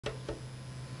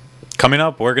Coming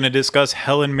up, we're going to discuss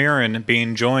Helen Mirren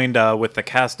being joined with the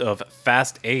cast of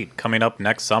Fast 8 coming up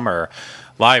next summer.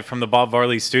 Live from the Bob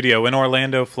Varley studio in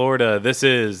Orlando, Florida, this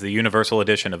is the Universal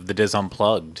edition of The Diz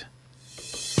Unplugged.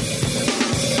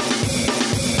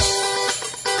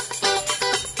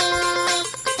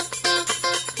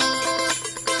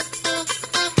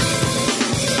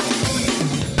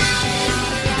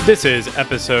 This is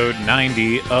episode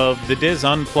 90 of The Diz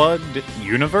Unplugged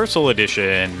Universal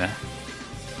edition.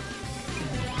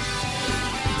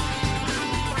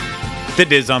 The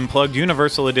Diz Unplugged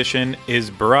Universal Edition is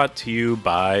brought to you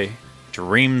by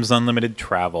Dreams Unlimited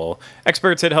Travel,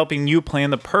 experts at helping you plan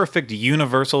the perfect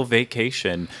Universal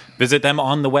vacation. Visit them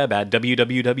on the web at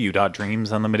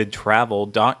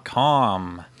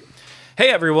www.dreamsunlimitedtravel.com. Hey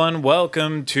everyone,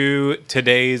 welcome to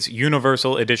today's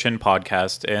Universal Edition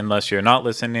podcast. Unless you're not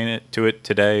listening to it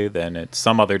today, then it's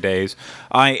some other days.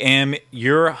 I am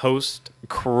your host,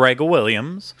 Craig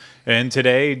Williams, and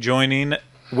today joining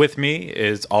with me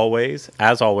is always,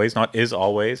 as always, not is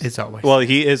always. Is always. Well,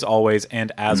 he is always,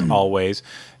 and as always,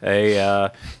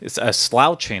 it's a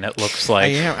slouching, it looks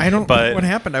like. I don't know what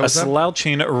happened. I was a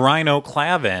slouching Rhino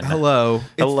Clavin. Hello.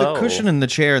 Hello. It's the cushion in the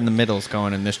chair in the middle's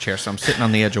going in this chair, so I'm sitting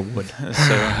on the edge of wood.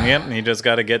 So, yep, you just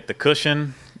got to get the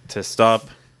cushion to stop.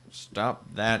 Stop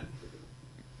that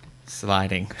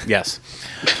sliding. Yes.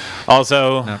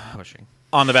 Also, Not pushing.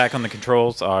 on the back on the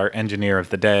controls, our engineer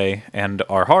of the day and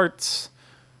our hearts.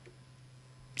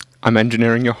 I'm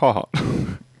engineering your heart.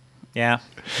 Yeah,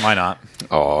 why not?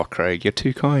 Oh, Craig, you're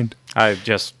too kind. I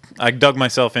dug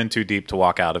myself in too deep to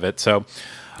walk out of it. So,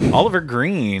 Oliver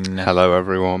Green. Hello,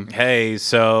 everyone. Hey,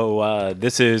 so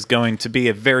this is going to be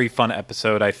a very fun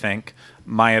episode, I think.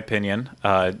 My opinion.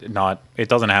 It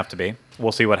doesn't have to be.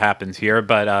 We'll see what happens here.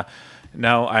 But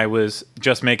no, I was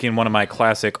just making one of my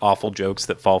classic awful jokes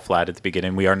that fall flat at the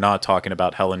beginning. We are not talking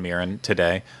about Helen Mirren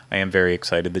today. I am very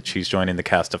excited that she's joining the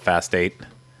cast of Fast 8.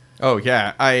 Oh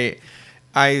yeah,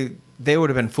 they would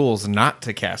have been fools not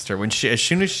to cast her when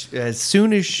as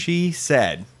soon as she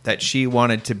said that she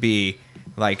wanted to be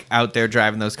like out there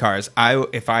driving those cars.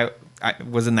 If I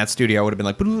was in that studio, I would have been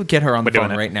like, get her on the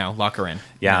phone right now, lock her in.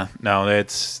 Yeah, no,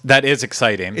 that is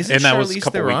exciting. Isn't and that Charlize was a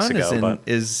couple Theron weeks ago.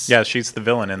 Yeah, she's the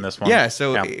villain in this one. Yeah,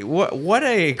 so what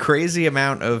a crazy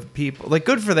amount of people. Like,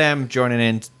 good for them joining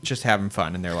in, just having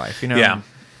fun in their life. You know. Yeah.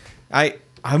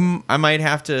 I might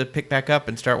have to pick back up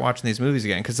and start watching these movies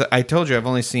again because I told you I've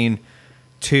only seen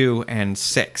 2 and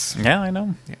 6. Yeah, I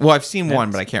know. Well, I've seen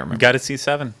 1, but I can't remember. Got to see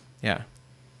 7. Yeah.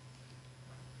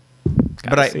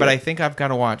 But I think I've got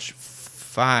to watch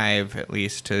 5 at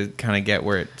least to kind of get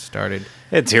where it started.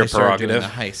 It's your prerogative. The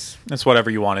heist. It's whatever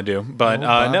you want to do. But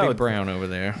Bobby no, Brown over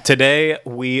there. Today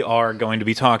we are going to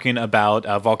be talking about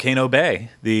Volcano Bay,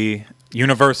 the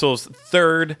Universal's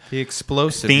third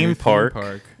explosive theme park.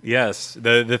 Yes,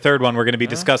 the third one. We're going to be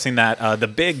discussing that. The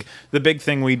big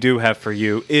thing we do have for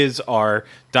you is our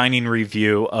dining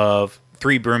review of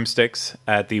Three Broomsticks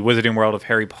at the Wizarding World of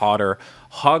Harry Potter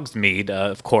Hogsmeade.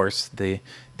 Of course, the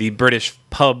British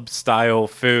pub style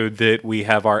food that we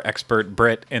have our expert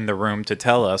Brit in the room to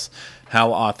tell us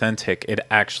how authentic it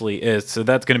actually is. So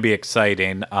that's going to be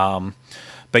exciting.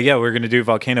 But yeah, we're going to do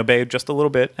Volcano Bay just a little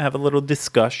bit, have a little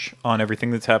discussion on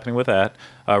everything that's happening with that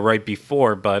right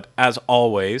before. But as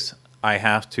always, I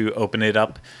have to open it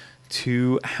up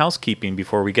to housekeeping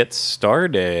before we get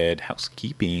started.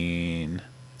 Housekeeping.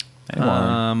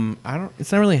 Anyone?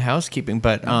 It's not really housekeeping,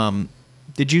 but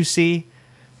did you see?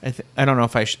 I don't know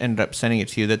if I ended up sending it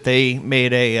to you that they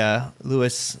made a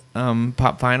Lewis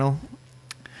pop vinyl.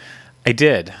 I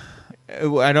did.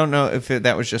 I don't know if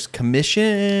that was just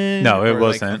commission. No, it wasn't.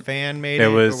 wasn't. A fan made it,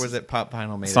 or was it Pop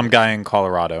Vinyl made it? Some guy in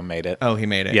Colorado made it. Oh, he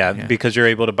made it. Yeah, because you're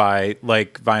able to buy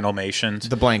like Vinylmations.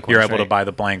 The blank ones. You're able to buy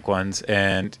the blank ones,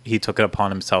 and he took it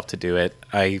upon himself to do it.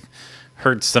 I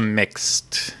heard some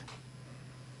mixed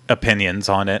opinions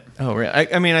on it. Oh, really?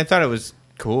 I mean, I thought it was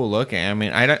cool looking. I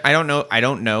mean, I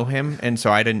don't know him, and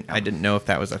so I didn't know if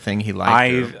that was a thing he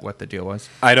liked or what the deal was.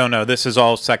 I don't know. This is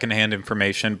all secondhand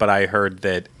information, but I heard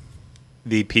that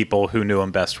the people who knew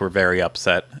him best were very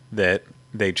upset that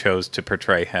they chose to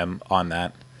portray him on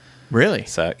that. Really?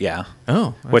 So yeah.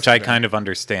 Oh, which I kind of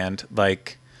understand.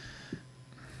 Like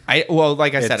I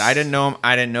said, I didn't know him.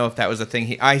 I didn't know if that was a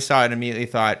thing. I saw it immediately.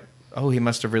 Thought, oh, he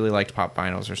must have really liked pop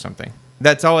vinyls or something.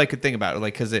 That's all I could think about.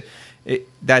 Like, because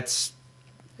that's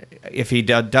if he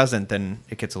doesn't, then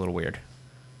it gets a little weird.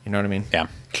 You know what I mean? Yeah.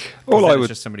 It's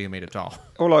just somebody who made a doll.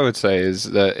 All I would say is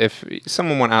that if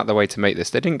someone went out their way to make this,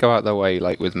 they didn't go out their way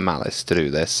like with malice to do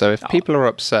this. So if people are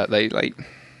upset, they like,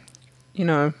 you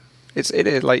know, It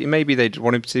is like maybe they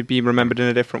wanted to be remembered in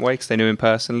a different way because they knew him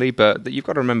personally, but you've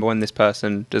got to remember when this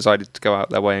person decided to go out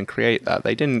their way and create that,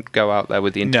 they didn't go out there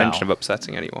with the intention of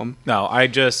upsetting anyone. No,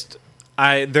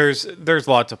 there's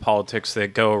lots of politics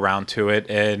that go around to it,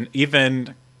 and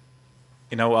even,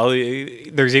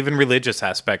 there's even religious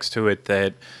aspects to it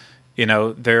that,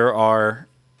 there are.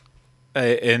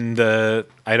 I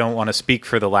don't want to speak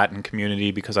for the Latin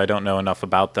community because I don't know enough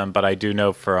about them, but I do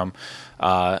know from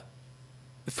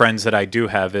friends that I do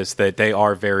have is that they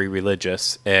are very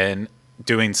religious, and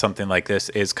doing something like this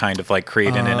is kind of like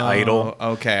creating an idol.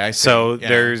 Okay, I see. So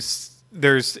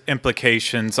there's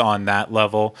implications on that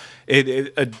level.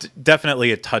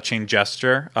 Definitely a touching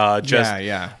gesture.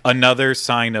 Another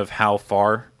sign of how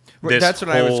far this That's what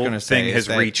I was going to say, thing has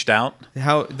reached out.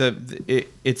 How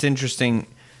it's interesting.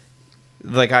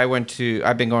 Like I've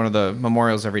been going to the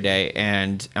memorials every day,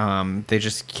 and they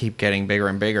just keep getting bigger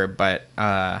and bigger. But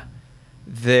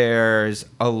there's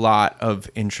a lot of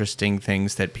interesting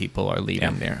things that people are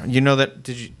leaving there. You know that?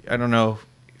 I don't know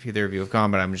if either of you have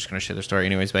gone, but I'm just going to share the story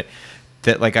anyways. But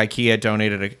that like IKEA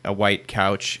donated a white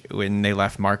couch when they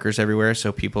left markers everywhere,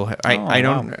 so people. I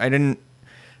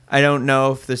don't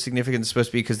know if the significance is supposed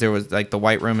to be because there was like the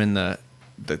white room in the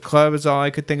club is all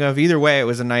I could think of. Either way, it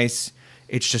was a nice.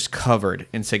 It's just covered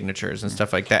in signatures and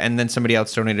stuff like that. And then somebody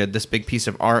else donated this big piece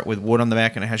of art with wood on the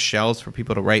back, and it has shells for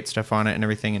people to write stuff on it and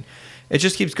everything. And it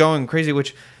just keeps going crazy,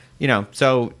 which,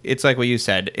 so it's like what you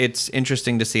said. It's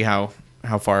interesting to see how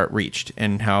far it reached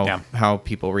and how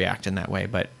people react in that way.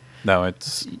 But no,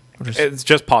 it's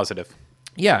just positive.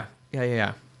 Yeah.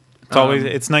 It's always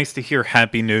it's nice to hear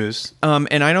happy news.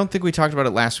 And I don't think we talked about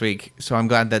it last week, so I'm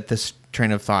glad that this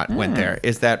train of thought went there.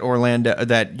 Is that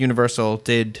Universal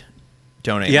did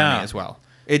donate money as well.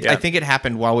 I think it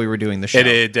happened while we were doing the show.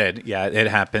 It did. Yeah, it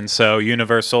happened. So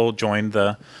Universal joined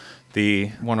the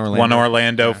One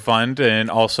Orlando Fund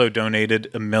and also donated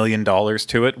 $1 million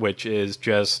to it, which is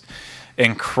just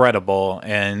incredible.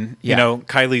 And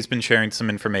Kylie's been sharing some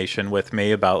information with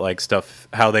me about like stuff,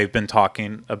 how they've been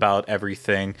talking about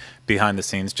everything behind the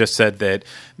scenes. Just said that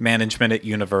management at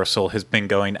Universal has been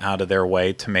going out of their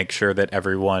way to make sure that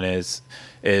everyone is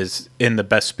in the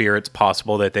best spirits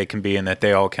possible that they can be, and that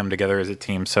they all come together as a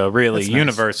team. So really, nice.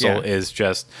 Universal is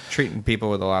just treating people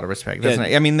with a lot of respect. That's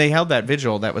nice. I mean, they held that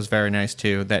vigil that was very nice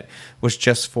too. That was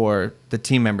just for the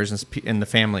team members and the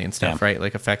family and stuff, right?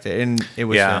 Like affected, and it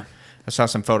was. I saw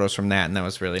some photos from that, and that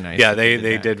was really nice. Yeah,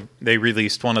 they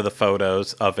released one of the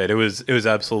photos of it. It was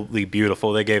absolutely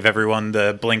beautiful. They gave everyone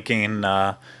the blinking,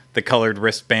 the colored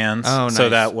wristbands, so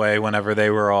that way whenever they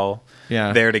were all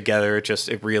there together,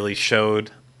 it really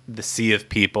showed the sea of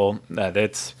people. That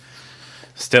it's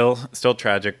still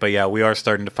tragic, but we are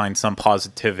starting to find some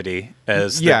positivity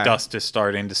as the dust is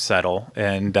starting to settle.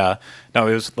 And no,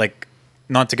 it was like.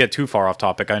 Not to get too far off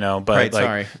topic, I know, but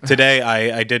today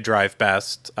I did drive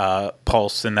past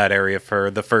Pulse in that area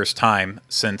for the first time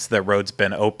since the road's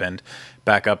been opened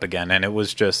back up again, and it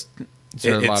was just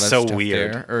it's so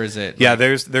weird. There, or is it? Yeah,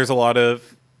 there's a lot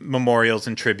of memorials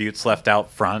and tributes left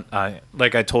out front.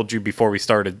 Like I told you before we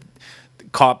started,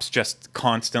 cops just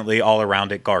constantly all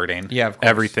around it guarding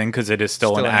everything because it is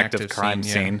still an active crime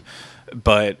scene.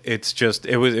 But it's just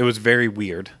it was very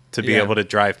weird to be able to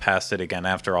drive past it again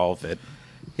after all of it.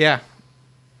 Yeah.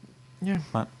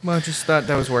 Well, I just thought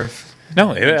that was worth.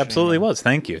 No, it absolutely was.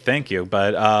 Thank you.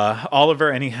 But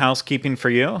Oliver, any housekeeping for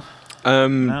you?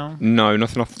 No,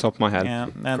 nothing off the top of my head. Yeah,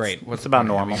 that's great. What's about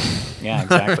normal? Yeah,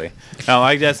 exactly. No,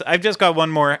 I've just got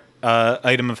one more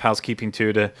item of housekeeping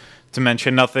too to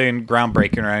mention. Nothing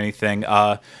groundbreaking or anything.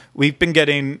 We've been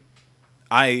getting.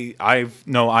 I've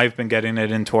been getting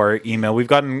it into our email. We've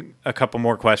gotten a couple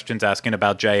more questions asking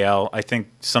about JL. I think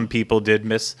some people did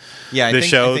miss the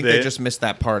show. I think they just missed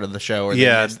that part of the show. Or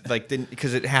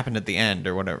because it happened at the end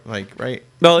or whatever. Like, right?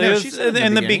 Well, it was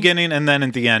in the beginning and then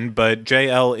at the end. But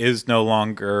JL is no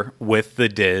longer with the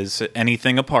Diz.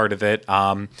 Anything a part of it.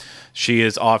 She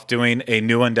is off doing a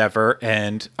new endeavor,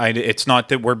 and it's not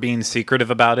that we're being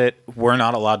secretive about it. We're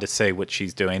not allowed to say what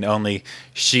she's doing. Only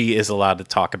she is allowed to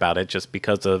talk about it just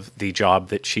because of the job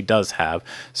that she does have.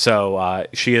 So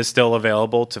she is still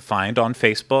available to find on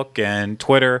Facebook and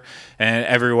Twitter and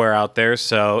everywhere out there.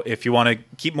 So if you want to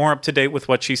keep more up to date with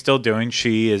what she's still doing,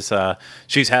 she's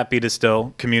happy to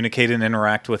still communicate and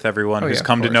interact with everyone who's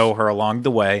come to know her along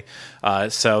the way.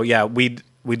 So we'd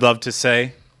love to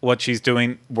say what she's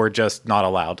doing. We're just not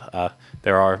allowed.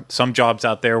 There are some jobs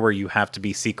out there where you have to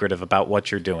be secretive about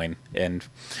what you're doing, and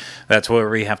that's where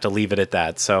we have to leave it at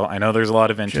that. So I know there's a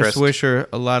lot of interest. Just wish her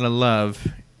a lot of love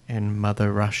in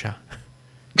Mother Russia.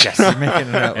 Yes. Making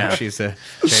it out like she's a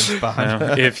James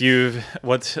Bond. If you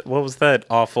what was that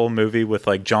awful movie with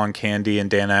like John Candy and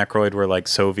Dan Aykroyd where like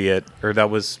Soviet or that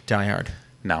was Die Hard.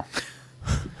 no.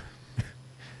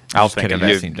 I'll Just think kidding. of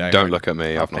I've it. seen Die Don't Hard. look at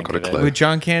me. I've not think got a of it. clue. With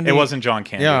John Candy. It wasn't John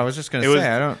Candy. Yeah, I was just gonna It say was-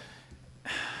 I don't.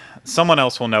 Someone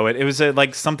else will know it. It was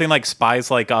like something like Spies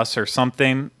Like Us or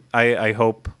something. I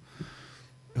hope.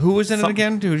 Who was in it Some-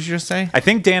 again? Who did you just say? I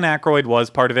think Dan Aykroyd was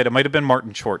part of it. It might have been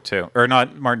Martin Short too, or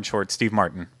not Martin Short. Steve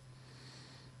Martin.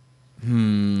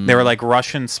 They were like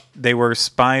Russian. They were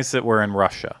spies that were in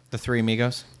Russia. The Three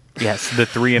Amigos. Yes, the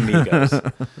Three Amigos.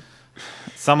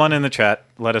 Someone in the chat,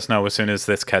 let us know as soon as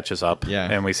this catches up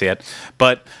and we see it.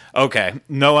 But, okay,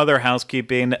 no other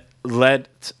housekeeping.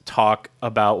 Let's talk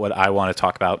about what I want to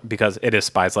talk about because it is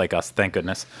Spies Like Us, thank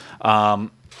goodness.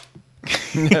 Now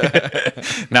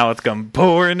it's come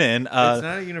pouring in. It's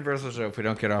not a Universal show if we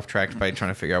don't get off track by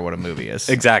trying to figure out what a movie is.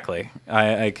 Exactly.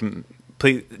 I can...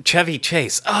 Please, Chevy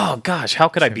Chase. Oh, gosh, how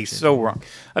could I be so wrong?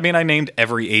 I mean, I named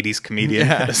every 80s comedian,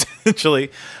 essentially.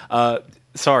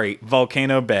 Sorry,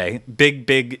 Volcano Bay.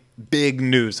 Big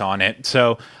news on it.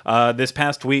 So this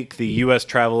past week, the U.S.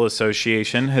 Travel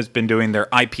Association has been doing their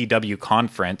IPW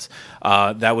conference.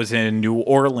 That was in New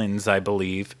Orleans, I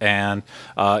believe. And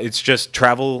it's just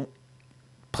travel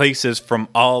places from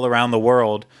all around the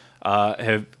world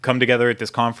have come together at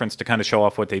this conference to kind of show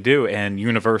off what they do, and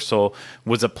Universal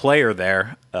was a player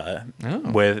there.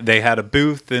 With they had a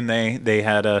booth and they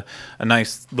had a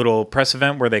nice little press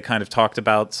event where they kind of talked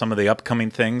about some of the upcoming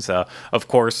things. Of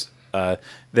course,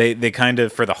 they kind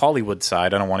of, for the Hollywood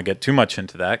side, I don't want to get too much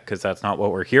into that because that's not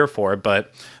what we're here for,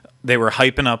 but they were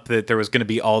hyping up that there was going to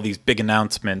be all these big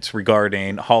announcements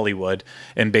regarding Hollywood,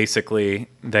 and basically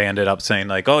they ended up saying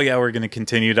like, oh yeah, we're going to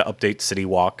continue to update City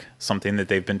Walk, something that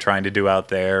they've been trying to do out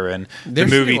there, and Their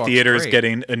the movie City Walk's theater is great.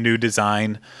 getting a new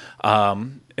design.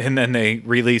 And then they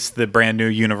released the brand new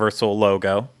Universal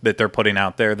logo that they're putting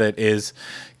out there that is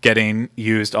getting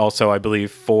used also, I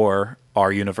believe, for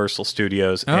our Universal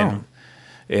Studios in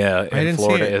didn't see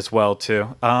Florida it. as well too.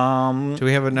 Do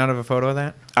we have a photo of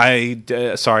that?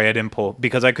 Sorry, I didn't pull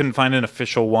because I couldn't find an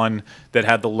official one that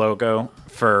had the logo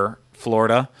for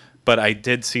Florida. But I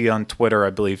did see on Twitter,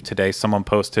 I believe today, someone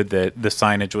posted that the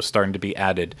signage was starting to be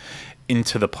added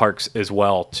into the parks as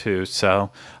well too. So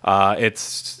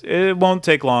it won't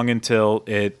take long until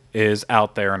it is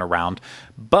out there and around.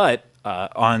 But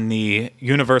on the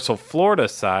Universal Florida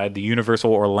side, the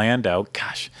Universal Orlando,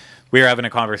 gosh, we were having a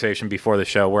conversation before the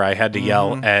show where I had to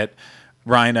yell at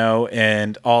Rhino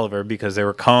and Oliver because they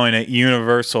were calling it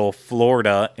Universal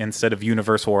Florida instead of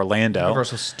Universal Orlando.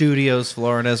 Universal Studios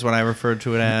Florida is what I referred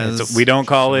to it as. We don't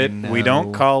call it. No. We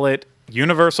don't call it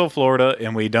Universal Florida,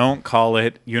 and we don't call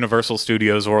it Universal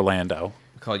Studios Orlando.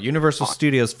 We call it Universal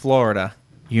Studios Florida,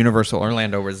 Universal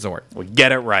Orlando Resort. We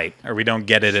get it right, or we don't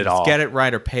get it at all. Get it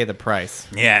right or pay the price.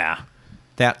 Yeah.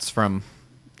 That's from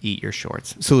Eat Your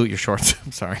Shorts. Salute Your Shorts.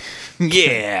 I'm sorry.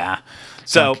 Yeah.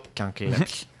 So, Donkey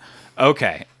lips.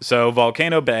 okay. So,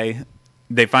 Volcano Bay,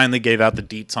 they finally gave out the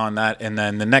deets on that. And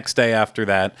then the next day after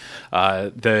that,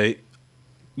 the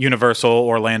Universal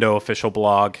Orlando official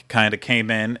blog kind of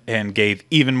came in and gave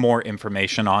even more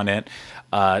information on it.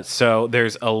 So,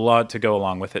 there's a lot to go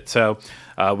along with it. So,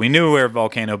 we knew where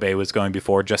Volcano Bay was going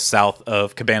before, just south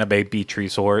of Cabana Bay Beach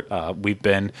Resort. We've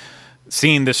been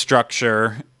seeing the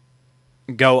structure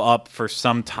go up for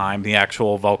some time, the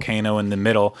actual volcano in the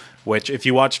middle, which if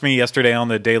you watched me yesterday on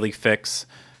the Daily Fix,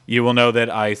 you will know that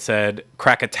I said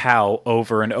Krakatau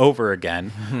over and over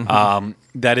again.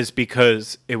 That is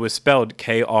because it was spelled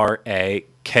Krakatau,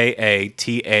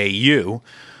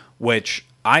 which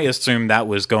I assumed that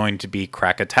was going to be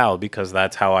Krakatau because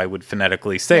that's how I would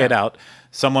phonetically say it out.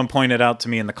 Someone pointed out to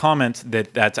me in the comments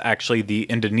that that's actually the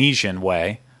Indonesian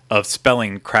way of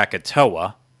spelling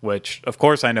Krakatoa, which, of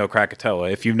course, I know Krakatoa.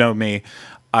 If you know me,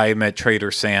 I'm at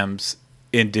Trader Sam's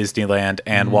in Disneyland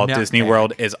and Walt Disney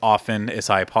World as often as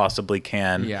I possibly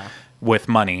can with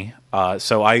money.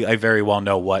 So I very well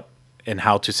know what and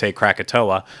how to say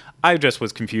Krakatoa. I just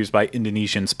was confused by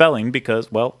Indonesian spelling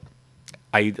because, well,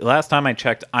 last time I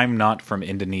checked, I'm not from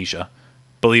Indonesia,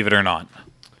 believe it or not.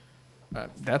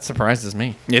 That surprises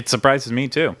me. It surprises me,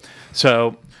 too.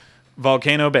 So,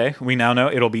 Volcano Bay, we now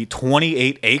know it'll be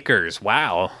 28 acres.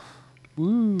 Wow.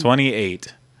 Woo.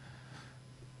 28.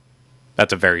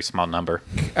 That's a very small number.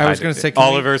 I was going to say,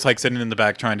 Oliver's like sitting in the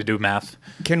back trying to do math.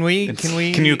 Can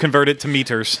you convert it to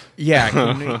meters? Yeah,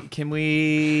 can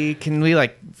we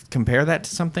like compare that to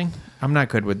something? I'm not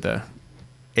good with the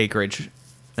acreage.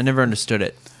 I never understood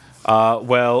it.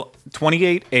 Well,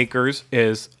 28 acres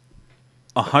is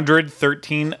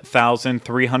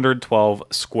 113,312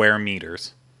 square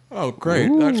meters. Oh, great.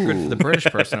 Ooh. That's good for the British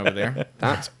person over there.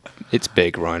 It's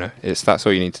big, Rhino. That's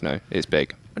all you need to know. It's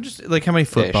big. Just like how many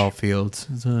football fields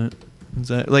is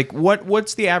that? Like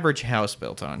what's the average house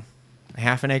built on?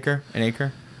 Half an acre? An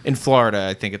acre? In Florida,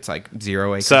 I think it's like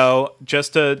 0 acres. So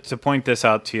just to point this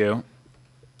out to you,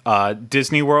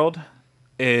 Disney World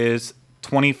is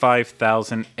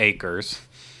 25,000 acres,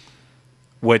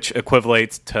 which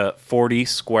equivalates to 40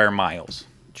 square miles.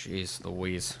 Jeez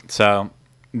Louise. So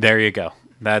there you go.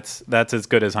 That's as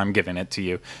good as I'm giving it to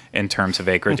you in terms of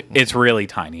acreage. It's really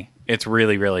tiny. It's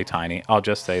really, really tiny. I'll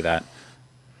just say that.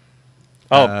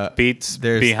 Oh, Beats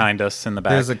behind us in the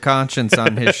back. There's a conscience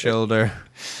on his shoulder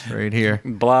right here.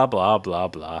 Blah, blah, blah,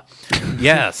 blah.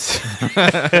 Yes.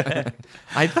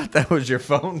 I thought that was your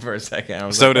phone for a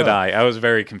second. So did I. I was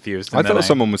very confused. I thought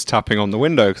someone was tapping on the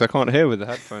window because I can't hear with the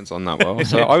headphones on that well.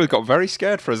 So I got very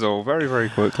scared for us all very, very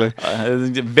quickly.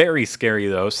 Very scary,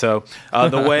 though. So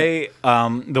the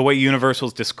way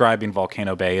Universal's describing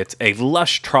Volcano Bay, it's a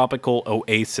lush tropical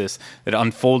oasis that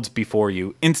unfolds before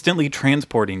you, instantly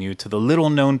transporting you to the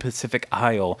little-known Pacific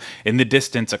Isle. In the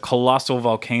distance, a colossal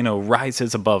volcano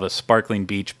rises above a sparkling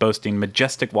beach, boasting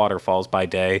majestic waterfalls by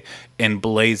day and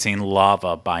blazing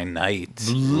lava by night.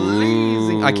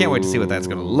 Blazing. I can't wait to see what that's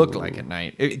going to look like at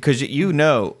night. Because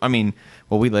I mean,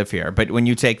 well, we live here, but when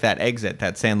you take that exit,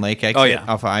 that Sand Lake exit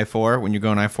off of I-4, when you're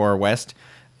going I-4 west,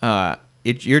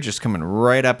 you're just coming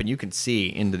right up and you can see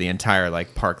into the entire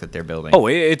like park that they're building. Oh,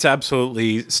 it's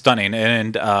absolutely stunning.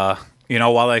 And,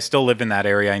 while I still live in that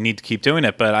area, I need to keep doing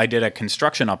it. But I did a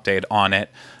construction update on it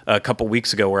a couple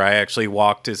weeks ago where I actually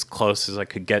walked as close as I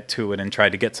could get to it and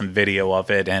tried to get some video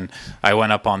of it. And I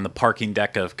went up on the parking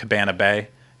deck of Cabana Bay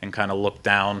and kind of looked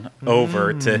down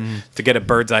over to get a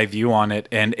bird's eye view on it.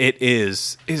 And it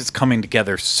is coming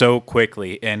together so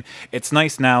quickly. And it's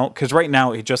nice now because right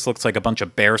now it just looks like a bunch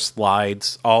of bare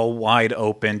slides, all wide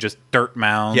open, just dirt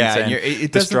mounds. Yeah, and it the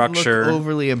doesn't structure. look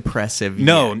overly impressive.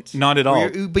 No, yet. not at all.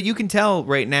 But you can tell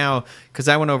right now because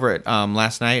I went over it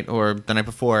last night or the night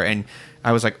before, and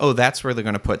I was like, oh, that's where they're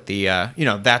going to put the,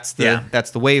 that's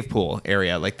the wave pool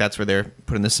area. Like that's where they're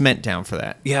putting the cement down for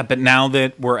that. Yeah, but now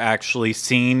that we're actually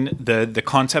seeing the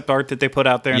concept art that they put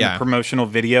out there in the promotional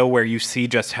video where you see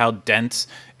just how dense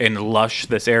and lush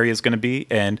this area is going to be.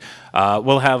 And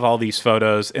we'll have all these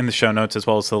photos in the show notes as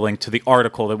well as the link to the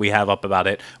article that we have up about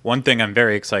it. One thing I'm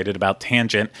very excited about,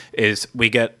 tangent, is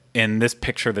we get in this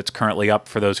picture that's currently up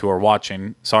for those who are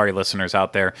watching, sorry listeners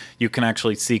out there, you can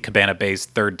actually see Cabana Bay's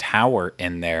third tower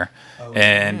in there. Oh,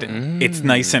 and it's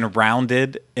nice and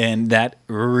rounded, and that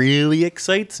really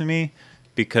excites me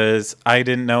because I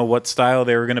didn't know what style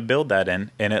they were going to build that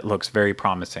in, and it looks very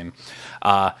promising.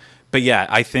 But yeah,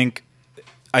 I think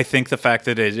the fact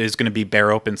that it is going to be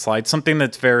bare open slides, something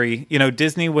that's very,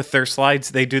 Disney with their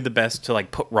slides, they do the best to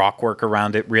like put rock work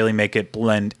around it, really make it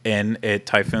blend in at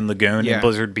Typhoon Lagoon and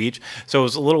Blizzard Beach. So it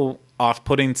was a little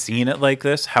off-putting seeing it like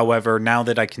this. However, now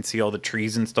that I can see all the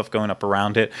trees and stuff going up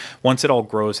around it, once it all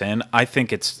grows in, I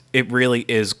think it really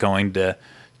is going to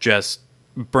just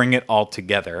bring it all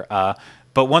together.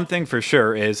 But one thing for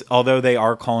sure is, although they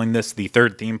are calling this the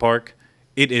third theme park,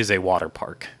 it is a water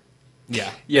park.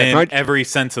 Yeah. In every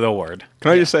sense of the word.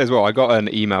 Can I just say as well, I got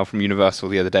an email from Universal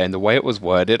the other day, and the way it was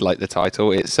worded, like the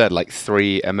title, it said like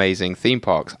 3 amazing theme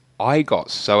parks. I got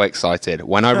so excited.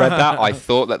 When I read that, I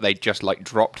thought that they just like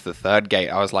dropped the third gate.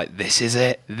 I was like, this is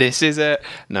it. This is it.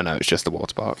 No, it's just the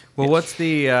water park. Well, what's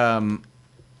the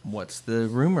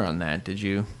rumor on that? Did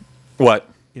you... What?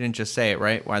 You didn't just say it,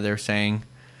 right? Why they're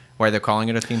calling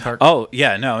it a theme park? Oh,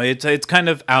 yeah, no, it's kind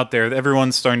of out there.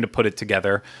 Everyone's starting to put it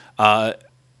together.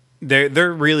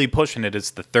 They're really pushing it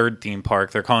as the third theme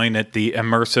park. They're calling it the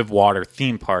Immersive Water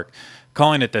Theme Park,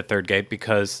 calling it the third gate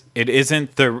because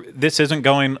this isn't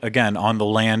going again on the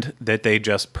land that they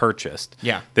just purchased.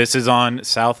 Yeah. This is on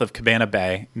south of Cabana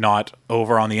Bay, not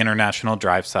over on the International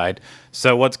Drive side.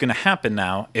 So what's going to happen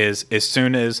now is as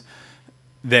soon as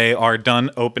they are done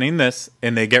opening this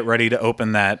and they get ready to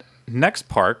open that next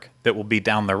park that will be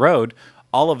down the road,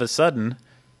 all of a sudden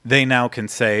they now can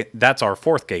say that's our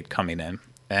fourth gate coming in.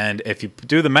 And if you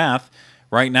do the math,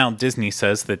 right now Disney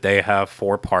says that they have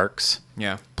 4 parks,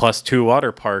 plus 2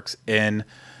 water parks in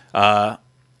so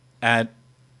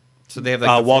they have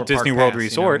like Walt Disney World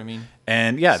Resort, you know what I mean?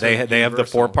 And they have the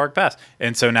 4 park pass.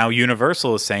 And so now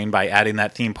Universal is saying by adding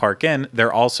that theme park in,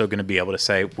 they're also going to be able to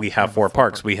say we have 4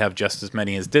 parks. We have just as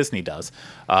many as Disney does.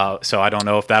 So I don't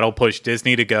know if that'll push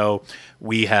Disney to go.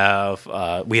 We have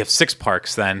 6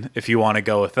 parks. Then if you want to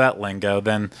go with that lingo,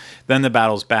 then the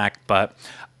battle's back. But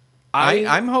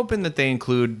I'm hoping that they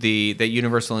include that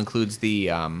Universal includes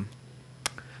the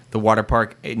water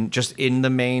park in the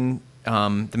main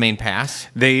the main pass?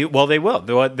 They will.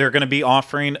 They're going to be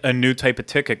offering a new type of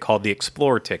ticket called the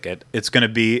Explorer ticket. It's going to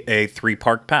be a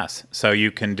 3-park pass, so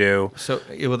you can do. So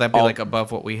will that be like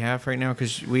above what we have right now?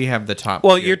 Because we have the top.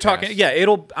 Well, you're talking. Pass.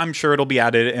 Yeah, I'm sure it'll be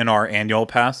added in our annual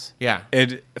pass. Yeah.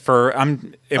 It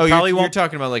probably won't. You're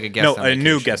talking about like a guest. No, a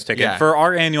new guest ticket. Yeah. For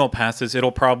our annual passes,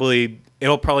 it'll probably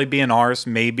be in ours,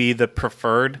 maybe the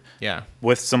preferred. Yeah.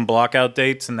 With some blockout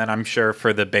dates, and then I'm sure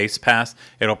for the base pass,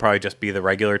 it'll probably just be the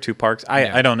regular 2 parks.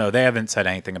 I don't know. They haven't said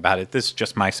anything about it. This is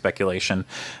just my speculation,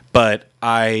 but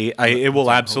it will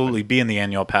absolutely be in the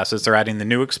annual passes. They're adding the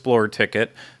new Explorer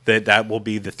ticket. That will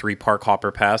be the 3-park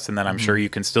hopper pass, and then I'm sure you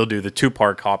can still do the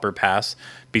 2-park hopper pass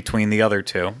between the other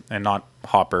 2, and not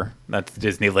hopper. That's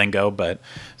Disney lingo, but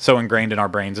so ingrained in our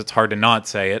brains, it's hard to not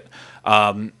say it.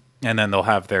 And then they'll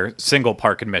have their single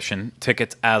park admission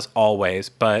tickets as always.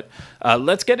 But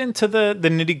let's get into the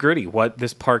nitty-gritty, what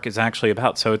this park is actually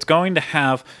about. So it's going to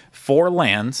have 4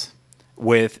 lands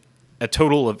with a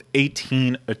total of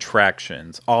 18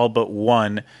 attractions. All but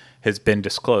 1 has been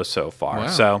disclosed so far. Wow.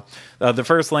 So the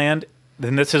first land,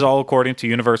 and this is all according to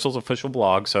Universal's official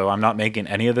blog, so I'm not making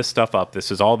any of this stuff up. This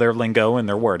is all their lingo and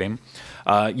their wording.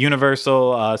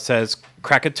 Universal says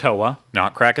Krakatoa,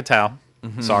 not Krakatoa.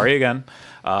 Sorry again.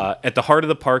 At the heart of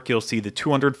the park, you'll see the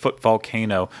 200-foot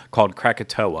volcano called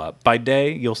Krakatoa. By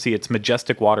day, you'll see its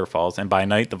majestic waterfalls, and by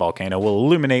night, the volcano will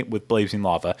illuminate with blazing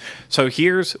lava. So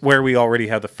here's where we already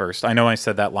have the first. I know I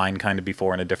said that line kind of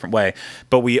before in a different way,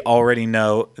 but we already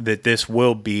know that this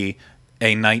will be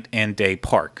a night and day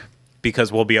park,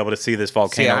 because we'll be able to see this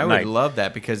volcano at night. I would love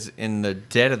that, because in the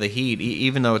dead of the heat,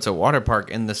 even though it's a water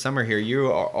park in the summer here, you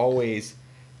are always...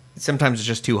 Sometimes it's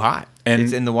just too hot,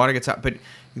 and the water gets hot. But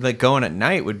like going at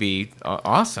night would be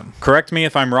awesome. Correct me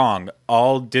if I'm wrong.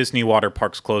 All Disney water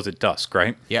parks close at dusk,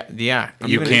 right? Yeah.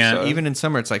 Even in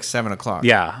summer, it's like 7:00.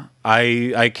 Yeah,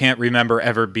 I can't remember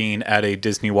ever being at a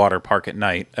Disney water park at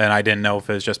night, and I didn't know if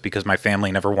it was just because my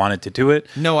family never wanted to do it.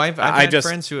 No, I've had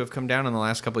friends who have come down in the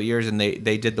last couple of years, and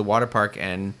they did the water park,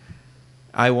 and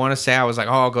I want to say I was like,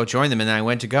 oh, I'll go join them, and then I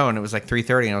went to go, and it was like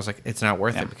 3:30, and I was like, it's not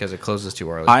worth it because it closes too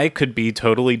early. I could be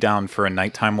totally down for a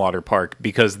nighttime water park,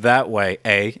 because that way,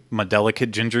 A, my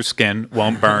delicate ginger skin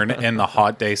won't burn in the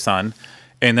hot day sun,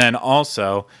 and then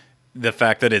also the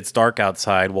fact that it's dark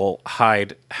outside will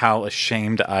hide how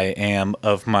ashamed I am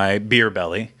of my beer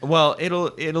belly. Well,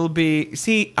 it'll be...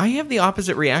 See, I have the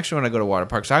opposite reaction when I go to water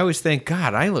parks. I always think,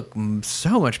 God, I look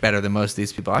so much better than most of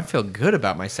these people. I feel good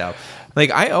about myself.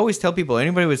 Like, I always tell people,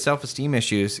 anybody with self-esteem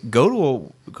issues,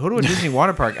 go to a Disney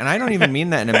water park. And I don't even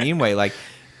mean that in a mean way. Like,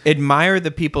 admire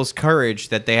the people's courage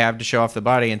that they have to show off the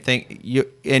body, and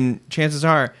and chances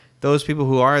are, those people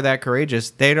who are that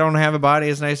courageous, they don't have a body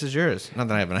as nice as yours. Not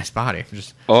that I have a nice body.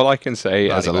 Just all I can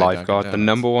say as a lifeguard, the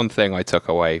number one thing I took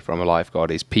away from a lifeguard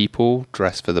is people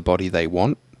dress for the body they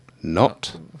want,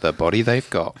 not the body they've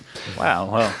got.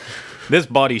 Wow. Well, this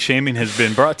body shaming has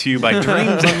been brought to you by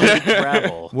Dreams Unlimited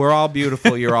Travel. We're all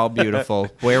beautiful. You're all beautiful.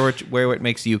 Wear what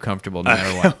makes you comfortable, no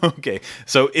matter what. Okay.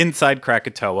 So inside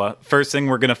Krakatoa, first thing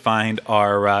we're going to find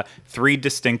are 3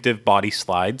 distinctive body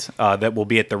slides that will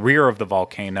be at the rear of the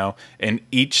volcano, and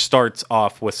each starts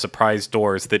off with surprise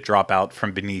doors that drop out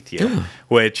from beneath you.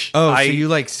 Which so you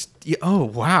like... Oh,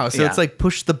 wow. So it's like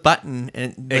push the button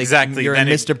and like exactly. You're then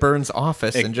in Mr. Burns'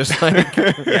 office and just like...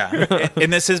 Yeah.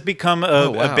 And this has become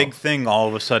a big thing all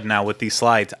of a sudden now with these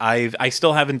slides. I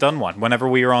still haven't done one. Whenever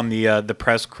we were on the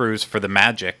press cruise for the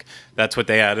Magic, that's what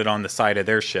they added on the side of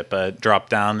their ship. Drop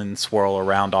down and swirl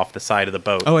around off the side of the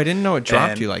boat. Oh, I didn't know it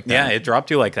dropped you like that. Yeah, it dropped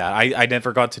you like that. I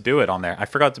never got to do it on there. I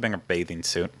forgot to bring a bathing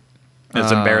suit. It's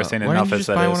embarrassing enough as that is. Why didn't you just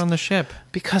buy one on the ship?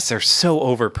 Because they're so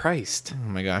overpriced. Oh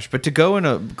my gosh! But to go in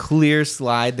a clear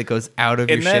slide that goes out of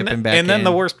your ship and back in. And then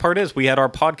the worst part is we had our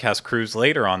podcast cruise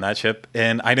later on that ship,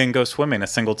 and I didn't go swimming a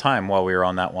single time while we were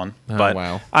on that one. Oh, but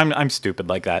wow. I'm stupid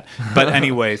like that. But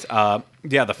anyways,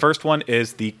 the first one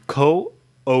is the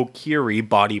Okiri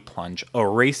body plunge, a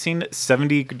racing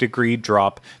 70-degree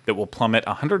drop that will plummet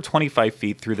 125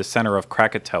 feet through the center of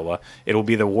Krakatoa. It will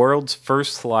be the world's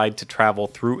first slide to travel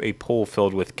through a pool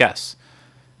filled with guests.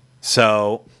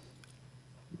 So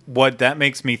what that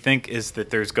makes me think is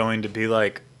that there's going to be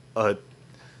like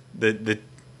the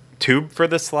tube for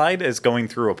the slide is going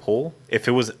through a pool. If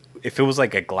it was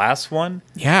like a glass one,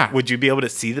 would you be able to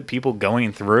see the people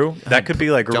going through? That could be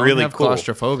like really cool.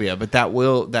 Claustrophobia, but that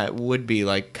would be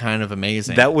like kind of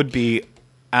amazing. That would be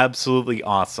absolutely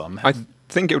awesome. I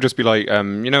think it would just be like at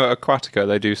Aquatica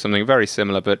they do something very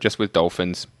similar, but just with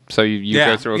dolphins. So you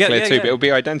go through a clear tube. It'll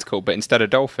be identical, but instead of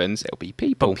dolphins, it'll be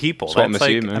people. But people. That's what I'm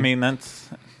assuming. I mean, that's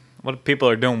What if people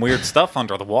are doing weird stuff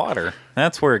under the water?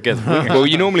 That's where it gets weird. Well,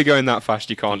 you're normally going that fast,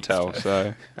 you can't tell.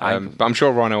 So, but I'm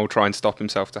sure Rhino will try and stop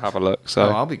himself to have a look. So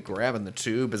I'll be grabbing the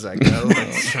tube as I go.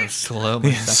 Slow.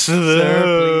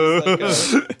 Sir,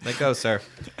 please, let go, sir.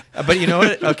 But you know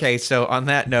what? Okay, so on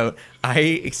that note,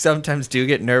 I sometimes do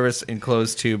get nervous in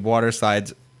closed tube water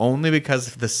slides only because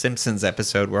of the Simpsons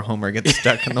episode where Homer gets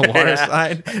stuck in the water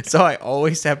slide. So I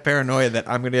always have paranoia that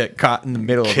I'm going to get caught in the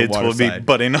middle of the water slide. Kids will be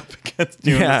butting up against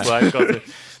you in the slide because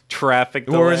of traffic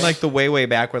delay. Or in like the way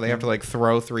back where they have to like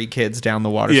throw 3 kids down the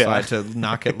water slide to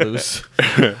knock it loose.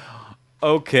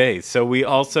 Okay, so we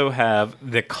also have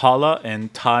the Kala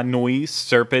and Tanui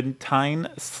Serpentine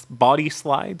body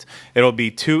slides. It'll be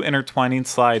 2 intertwining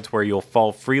slides where you'll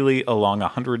fall freely along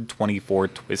 124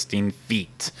 twisting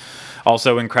feet.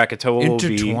 Also in Krakatoa will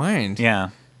be... Intertwined? Yeah.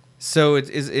 So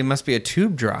it must be a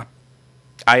tube drop.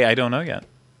 I don't know yet.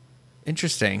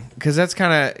 Interesting, because that's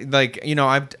kind of like, you know,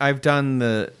 I've done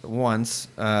the once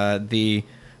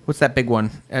what's that big one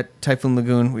at Typhoon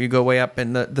Lagoon where you go way up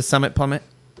in the Summit Plummet?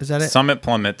 Is that it? Summit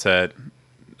Plummet's at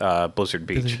Blizzard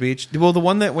Beach. Blizzard Beach. Well, the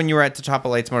one that when you were at the top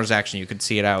of Lights Motors Action, you could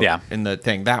see it out in the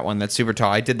thing. That one, that's super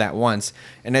tall. I did that once,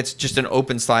 and it's just an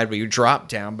open slide where you drop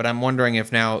down. But I'm wondering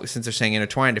if now, since they're saying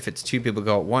intertwined, if it's 2 people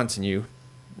go at once and you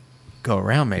go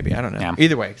around, maybe. I don't know. Yeah.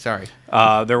 Either way, sorry.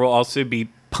 There will also be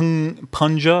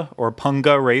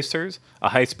Punga Racers, a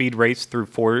high-speed race through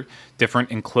 4 different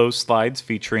enclosed slides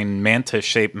featuring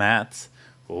manta-shaped mats.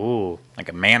 Ooh, like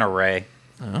a manta ray.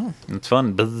 Oh. It's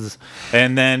fun. Buzz.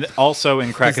 And then also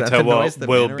in Krakatoa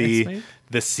will be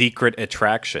the secret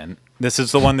attraction. This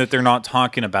is the one that they're not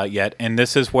talking about yet, and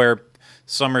this is where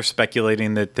some are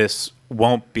speculating that this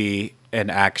won't be an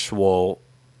actual...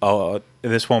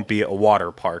 this won't be a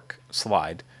water park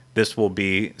slide. This will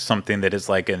be something that is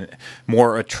like a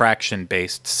more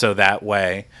attraction-based, so that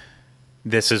way...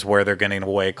 This is where they're getting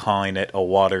away calling it a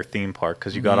water theme park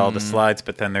because you got all the slides,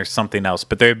 but then there's something else.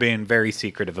 But they're being very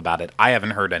secretive about it. I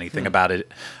haven't heard anything about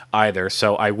it either,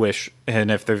 so I wish. And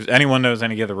if there's anyone knows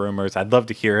any of the rumors, I'd love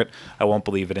to hear it. I won't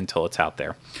believe it until it's out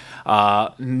there.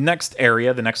 Next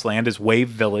area, the next land is Wave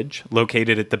Village,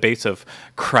 located at the base of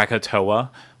Krakatoa.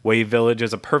 Wave Village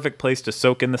is a perfect place to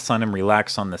soak in the sun and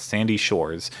relax on the sandy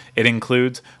shores. It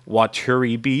includes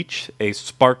Waturi Beach, a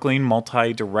sparkling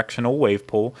multi-directional wave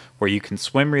pool where you can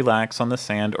swim, relax on the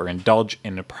sand, or indulge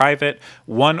in a private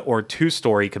 1- or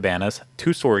 2-story cabanas.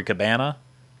 2-story cabana?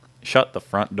 Shut the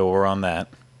front door on that.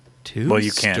 Well,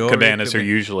 you can't. Cabanas are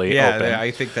usually open. Yeah,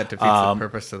 I think that defeats the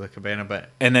purpose of the cabana. But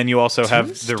and then you also have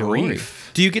the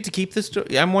reef. Do you get to keep this?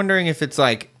 I'm wondering if it's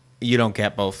like you don't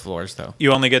get both floors though.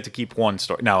 You only get to keep 1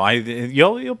 story. No,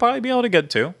 you'll probably be able to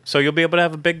get 2. So you'll be able to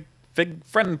have a big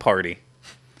friend party.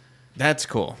 That's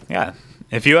cool. Yeah,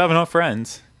 if you have enough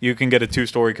friends, you can get a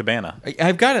 2-story cabana.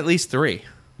 I've got at least 3.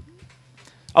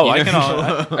 Oh, I can.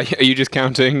 Are you just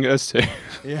counting us 2?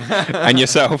 Yeah. And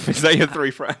yourself? Is that your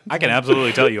 3 friends? I can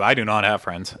absolutely tell you I do not have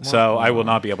friends, so I will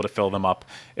not be able to fill them up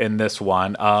in this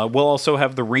one. We'll also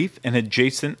have the reef, an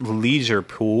adjacent leisure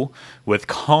pool with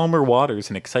calmer waters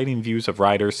and exciting views of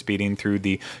riders speeding through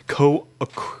the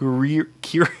Ko'akiri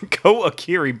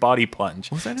body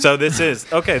plunge. What's that? So this is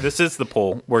the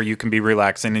pool where you can be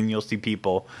relaxing and you'll see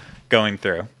people going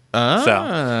through. Oh.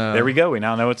 So there we go. We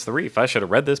now know it's the reef. I should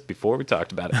have read this before we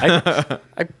talked about it.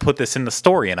 I put this in the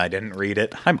story and I didn't read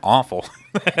it. I'm awful.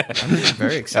 I'm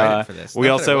very excited for this. We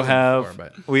also have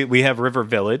we have River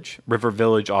Village. River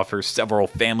Village offers several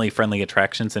family-friendly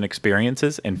attractions and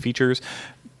experiences and features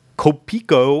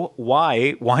Kopiko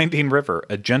Winding River,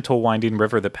 a gentle winding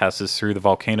river that passes through the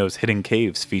volcano's hidden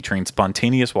caves, featuring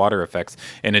spontaneous water effects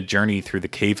and a journey through the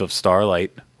Cave of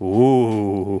Starlight.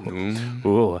 Ooh.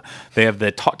 They have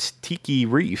the Totiki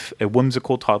Reef, a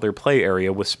whimsical toddler play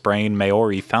area with spraying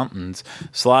Maori fountains,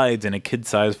 slides, and a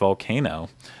kid-sized volcano.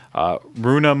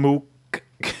 Runamuka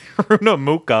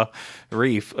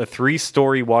Reef, a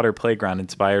 3-story water playground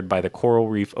inspired by the coral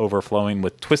reef overflowing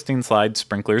with twisting slides,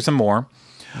 sprinklers, and more.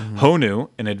 Honu,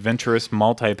 an adventurous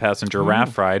multi-passenger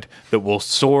raft ride that will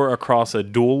soar across a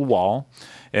dual wall.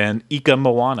 And Ika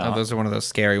Moana. Oh, those are one of those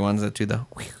scary ones that do the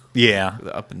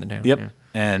up and the down. Yep. Yeah.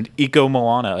 And Iko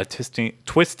Moana, a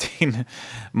twisting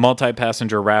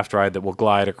multi-passenger raft ride that will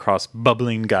glide across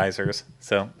bubbling geysers.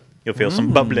 So you'll feel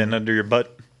some bubbling under your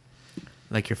butt.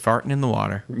 Like you're farting in the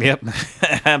water. Yep,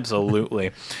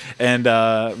 absolutely. And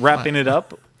wrapping it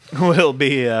up will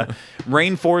be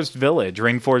Rainforest Village.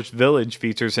 Rainforest Village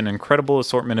features an incredible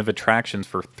assortment of attractions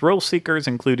for thrill seekers,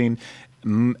 including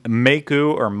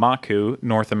Maku,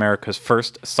 North America's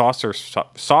first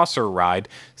saucer ride,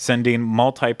 sending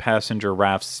multi-passenger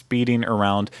rafts speeding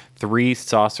around 3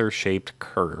 saucer-shaped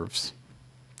curves.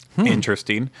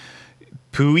 Interesting.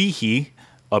 Puihi,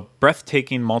 a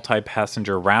breathtaking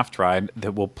multi-passenger raft ride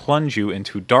that will plunge you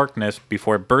into darkness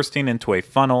before bursting into a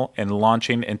funnel and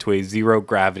launching into a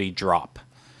zero-gravity drop.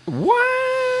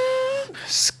 What?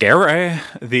 Scary.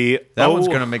 That one's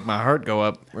going to make my heart go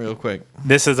up real quick.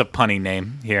 This is a punny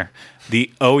name here.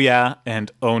 The Oh Yeah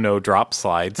and Oh No drop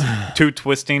slides. 2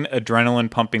 twisting,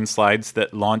 adrenaline-pumping slides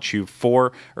that launch you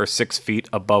 4 or 6 feet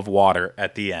above water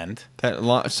at the end.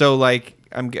 So, like,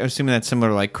 I'm assuming that's similar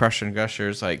to like Crush and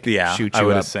Gushers, like shoot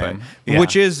you up.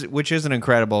 Which is an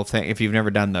incredible thing. If you've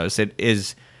never done those, it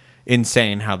is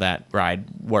insane how that ride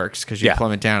works because you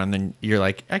plummet down and then you're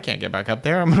like, I can't get back up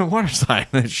there. I'm going to water slide,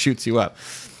 and it shoots you up.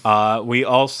 We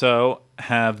also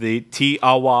have the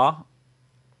Tiawa,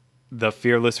 the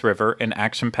Fearless River, an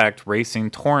action-packed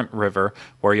racing torrent river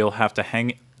where you'll have to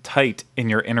hang tight in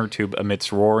your inner tube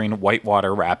amidst roaring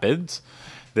whitewater rapids.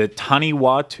 The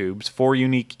Taniwa tubes, 4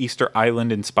 unique Easter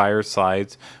Island-inspired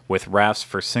slides with rafts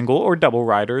for single or double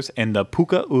riders, and the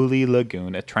Pukauli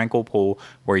Lagoon, a tranquil pool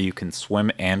where you can swim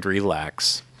and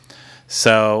relax.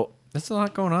 So there's a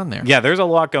lot going on there. Yeah, there's a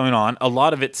lot going on. A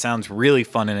lot of it sounds really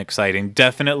fun and exciting.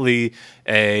 Definitely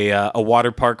a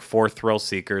water park for thrill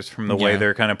seekers from the way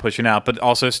they're kind of pushing out, but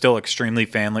also still extremely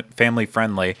family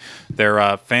friendly.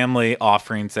 Their family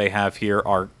offerings they have here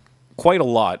are quite a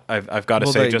lot. I've got to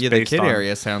say, just based the kid on,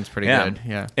 area sounds pretty good.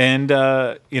 Yeah, and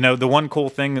the one cool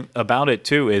thing about it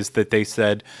too is that they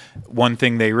said one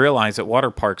thing they realize at water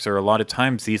parks are a lot of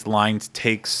times these lines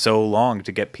take so long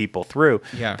to get people through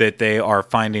that they are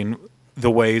finding the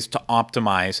ways to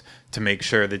optimize to make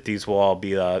sure that these will all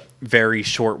be very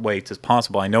short waits as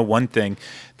possible. I know one thing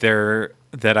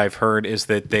that I've heard is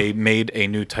that they made a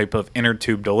new type of inner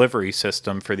tube delivery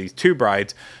system for these tube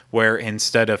rides where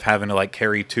instead of having to like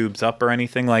carry tubes up or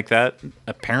anything like that,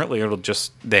 apparently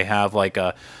they have like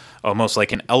almost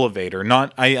like an elevator.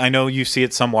 I know you see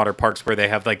at some water parks where they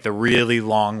have like the really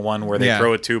long one where they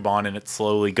throw a tube on and it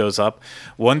slowly goes up.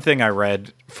 One thing I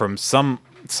read from some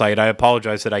site, I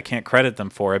apologize that I can't credit them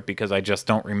for it because I just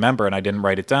don't remember and I didn't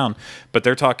write it down, but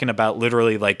they're talking about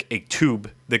literally like a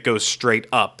tube that goes straight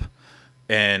up.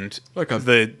 And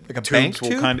the tubes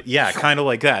will kind of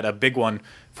like that, a big one,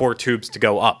 4 tubes to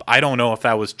go up. I don't know if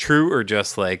that was true or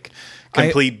just like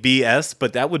complete BS,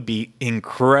 but that would be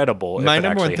incredible. My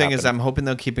number one thing is I'm hoping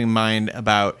they'll keep in mind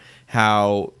about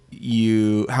how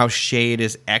shade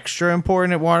is extra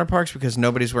important at water parks because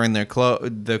nobody's wearing their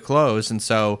clothes, and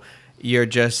so you're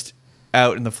just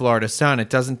out in the Florida sun. It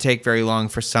doesn't take very long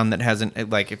for sun that hasn't,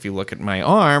 like if you look at my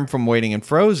arm from waiting in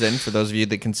Frozen, for those of you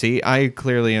that can see,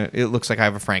 it looks like I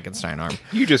have a Frankenstein arm.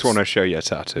 You just want to show your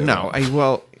tattoo. No,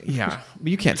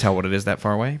 you can't tell what it is that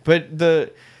far away. But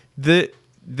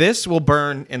this will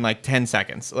burn in like 10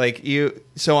 seconds.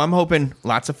 So I'm hoping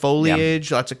lots of foliage,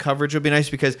 lots of coverage would be nice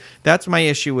because that's my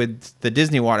issue with the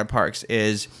Disney water parks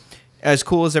is as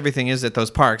cool as everything is at those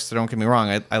parks, so don't get me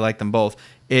wrong, I like them both.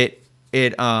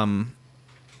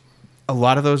 A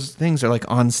lot of those things are like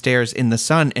on stairs in the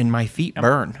sun, and my feet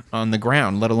burn on the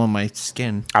ground, let alone my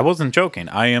skin. I wasn't joking.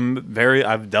 I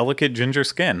have delicate ginger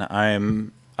skin.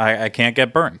 I can't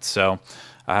get burnt, so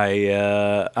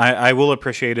I will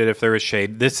appreciate it if there is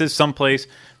shade. This is someplace.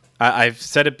 I've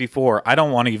said it before. I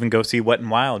don't want to even go see Wet n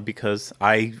Wild because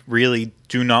I really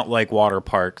do not like water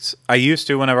parks. I used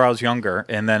to whenever I was younger,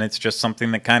 and then it's just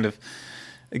something that kind of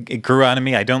it grew out of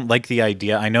me. I don't like the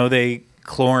idea. I know they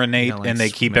chlorinate and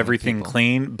they keep everything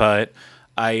clean, but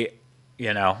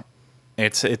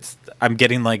it's I'm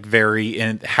getting like very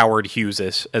Howard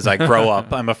Hughes-ish as I grow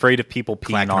up. I'm afraid of people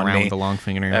peeing on me with the long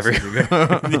fingernails.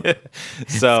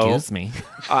 So excuse me.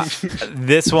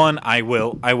 This one I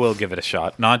will give it a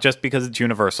shot, not just because it's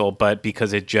Universal, but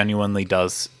because it genuinely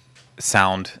does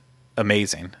sound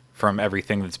amazing from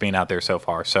everything that's been out there so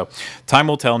far. So time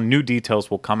will tell. New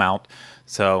details will come out.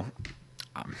 So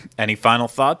any final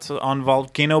thoughts on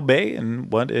Volcano Bay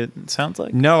and what it sounds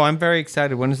like? No, I'm very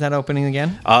excited. When is that opening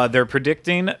again? They're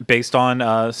predicting, based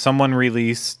on someone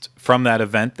released from that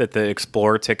event, that the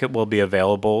Explorer ticket will be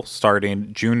available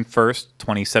starting June 1st,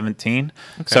 2017.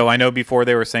 Okay. So I know before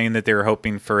they were saying that they were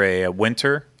hoping for a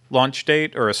winter launch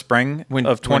date or a spring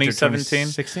of 2017.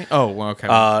 2016? Oh,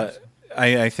 okay.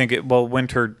 I think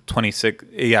winter 26.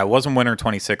 Yeah, it wasn't winter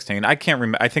 2016. I can't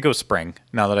remember. I think it was spring.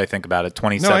 Now that I think about it,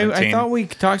 2017. No, I thought we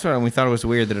talked about it and we thought it was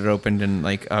weird that it opened in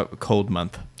like a cold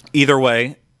month. Either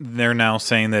way, they're now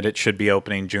saying that it should be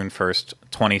opening June 1st,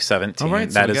 2017. All right,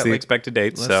 that is the expected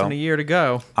date. Less than a year to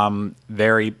go. I'm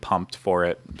very pumped for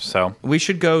it. So we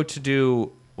should go to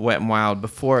do Wet n Wild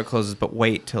before it closes, but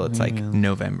wait till it's like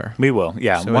November. We will.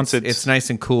 Yeah, so once it's nice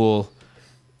and cool.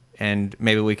 and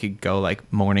maybe we could go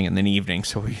like morning and then evening,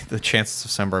 so the chances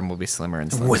of sunburn will be slimmer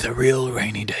and slimmer. With a real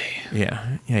rainy day.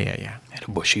 Yeah. And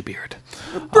a bushy beard.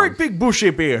 A great big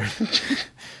bushy beard.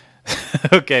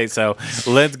 Okay, so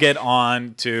let's get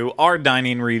on to our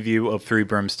dining review of Three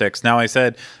Broomsticks. Now, I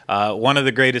said one of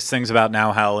the greatest things about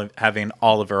now having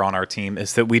Oliver on our team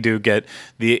is that we do get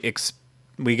the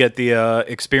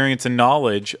experience and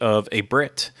knowledge of a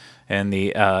Brit. And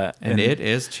it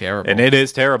is terrible. And it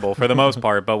is terrible for the most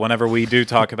part. But whenever we do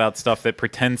talk about stuff that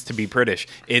pretends to be British,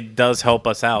 it does help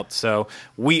us out. So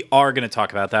we are going to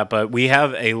talk about that. But we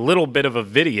have a little bit of a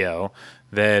video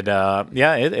that,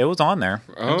 it was on there.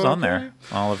 It was on there,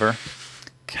 Oliver.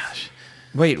 Gosh.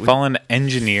 Wait. Fallen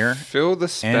engineer. Fill the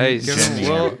space.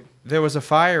 Well, there was a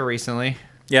fire recently.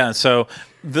 Yeah, so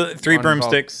the Three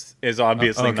Broomsticks is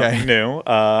obviously nothing new.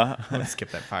 Let's skip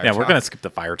that fire talk. We're going to skip the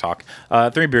fire talk.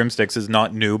 Three Broomsticks is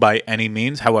not new by any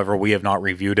means. However, we have not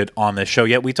reviewed it on this show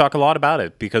yet. We talk a lot about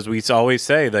it because we always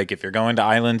say, like, if you're going to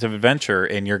Islands of Adventure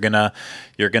and you're gonna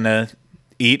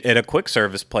eat at a quick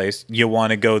service place, you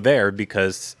want to go there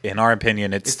because, in our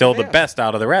opinion, it's still the best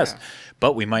out of the rest. Yeah.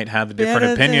 But we might have a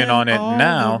different opinion on it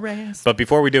now. But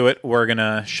before we do it, we're going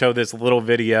to show this little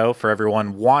video for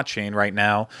everyone watching right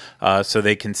now so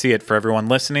they can see it. For everyone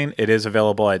listening, it is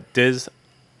available at Diz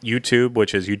YouTube,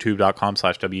 which is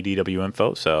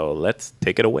youtube.com/WDWinfo. So let's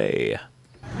take it away.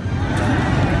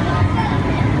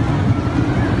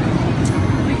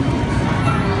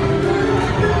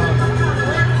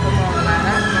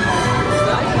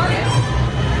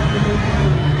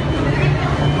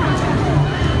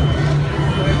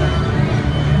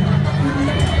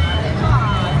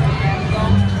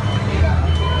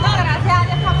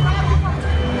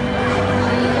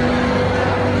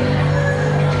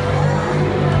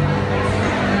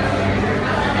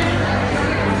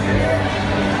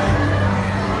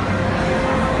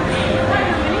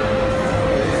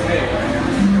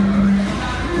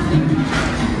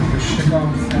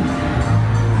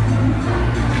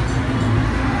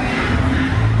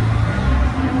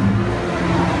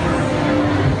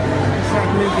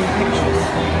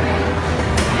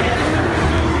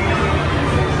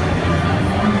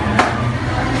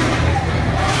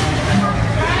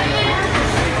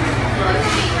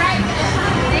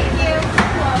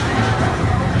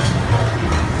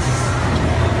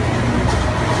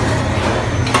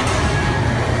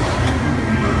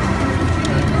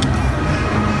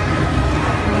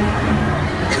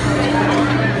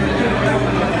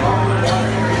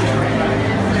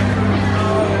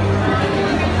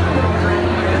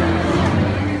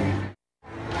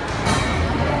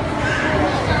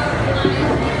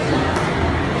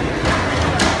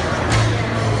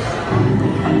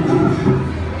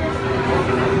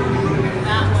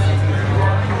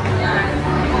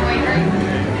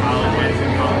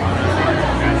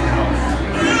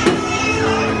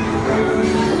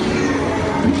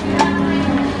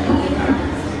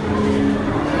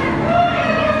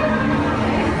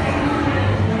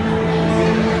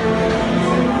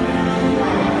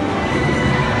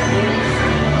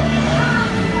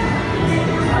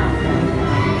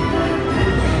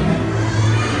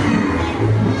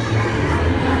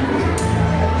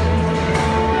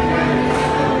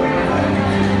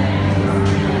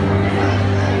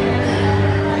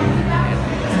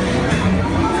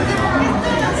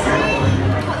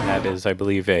 I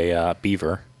believe a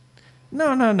beaver.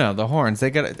 No. The horns. They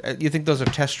got. You think those are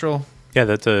Testrel? Yeah,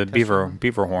 that's a beaver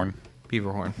horn.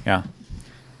 Beaver horn. Yeah.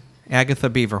 Agatha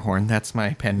Beaverhorn. That's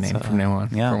my pen name from now on.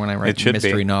 Yeah, for when I write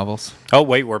mystery novels. Oh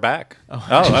wait, we're back.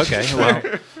 Oh okay. Well,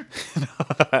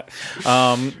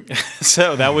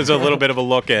 so that was a little bit of a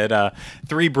look at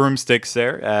Three Broomsticks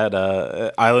there at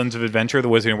Islands of Adventure, the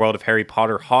Wizarding World of Harry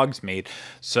Potter, Hogsmeade.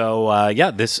 So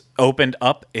this opened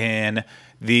up in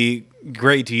the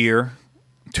great year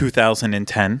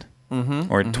 2010.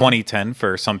 Or 2010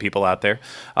 for some people out there.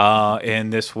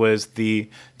 And this was the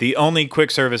only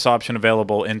quick service option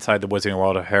available inside the Wizarding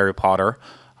World of Harry Potter,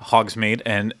 Hogsmeade,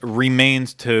 and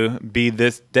remains to be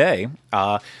this day.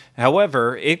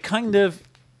 However, it kind of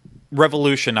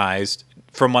revolutionized,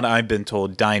 from what I've been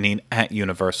told, dining at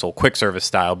Universal, quick service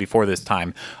style, before this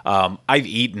time. I've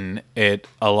eaten at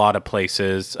a lot of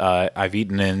places. I've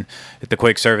eaten at the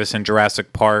quick service in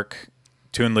Jurassic Park,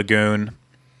 Toon Lagoon,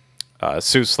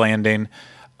 Seuss Landing.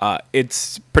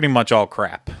 It's pretty much all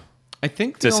crap. I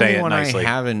think the only one I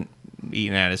haven't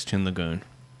eaten at is Toon Lagoon.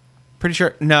 Pretty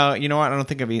sure. No, you know what? I don't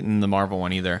think I've eaten the Marvel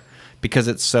one either, because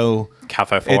it's so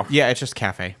Cafe 4. It's just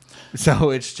cafe.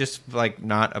 So it's just like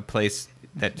not a place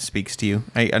that speaks to you.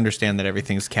 I understand that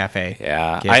everything's cafe.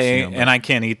 Yeah, I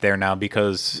can't eat there now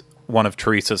because one of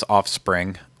Teresa's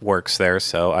offspring works there,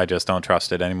 so I just don't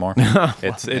trust it anymore.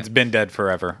 It's been dead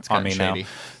forever on me now.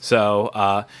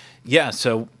 So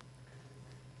so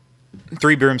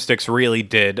Three Broomsticks really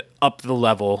did up the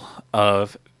level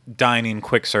of dining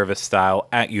quick service style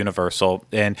at Universal,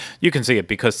 and you can see it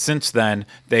because since then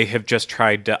they have just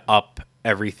tried to up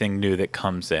everything new that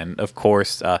comes in. Of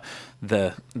course,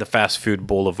 the fast food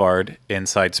boulevard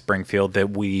inside Springfield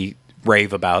that we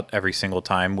rave about every single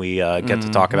time we get to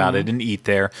talk about it and eat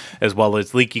there, as well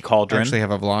as Leaky Cauldron. I actually have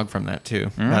a vlog from that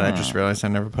too that I just realized I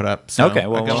never put up. So okay,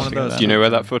 well, I got one of those. Do you know where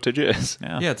that footage is?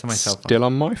 Yeah, it's on my cell phone. Still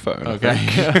on my phone.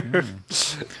 Okay.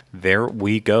 There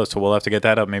we go. So we'll have to get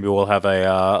that up. Maybe we'll have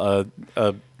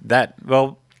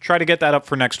try to get that up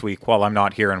for next week while I'm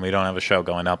not here and we don't have a show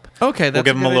going up. Okay, that's we'll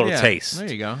give them a little idea. taste.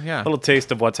 There you go. Yeah, a little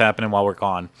taste of what's happening while we're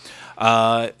gone.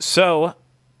 So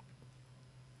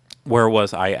where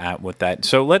was I at with that?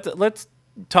 So let's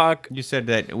talk. You said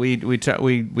that we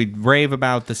rave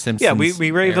about the Simpsons. Yeah,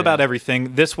 we rave about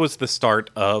everything. This was the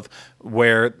start of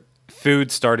where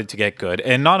food started to get good,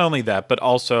 and not only that, but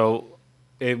also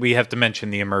we have to mention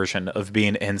the immersion of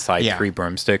being inside Three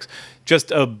Broomsticks.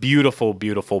 Just a beautiful,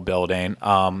 beautiful building.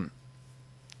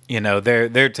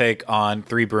 Their take on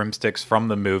Three Broomsticks from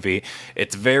the movie.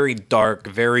 It's very dark,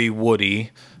 very woody.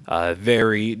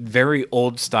 Very, very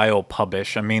old style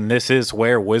pubish. I mean, this is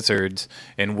where wizards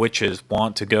and witches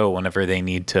want to go whenever they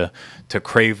need to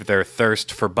crave their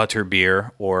thirst for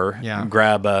butterbeer or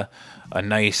grab a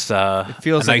nice it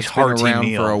feels a like nice it's been hearty around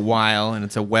meal for a while, and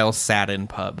it's a well sat in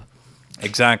pub.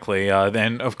 Exactly.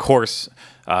 Then of course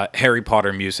Harry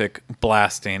Potter music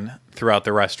blasting throughout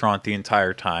the restaurant the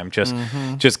entire time.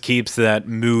 Just keeps that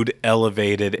mood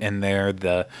elevated in there.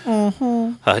 The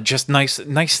just nice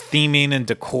theming and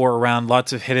decor around.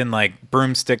 Lots of hidden like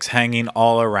broomsticks hanging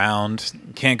all around.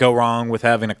 Can't go wrong with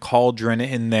having a cauldron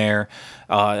in there.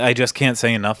 I just can't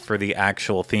say enough for the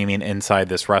actual theming inside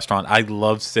this restaurant. I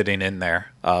love sitting in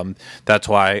there. That's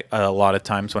why a lot of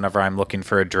times whenever I'm looking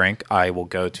for a drink, I will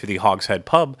go to the Hogshead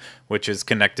Pub, which is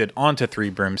connected onto Three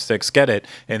Broomsticks, get it,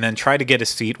 and then try to get a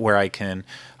seat where I can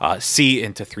see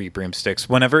into Three Broomsticks.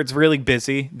 Whenever it's really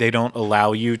busy, they don't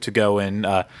allow you to go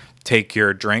and take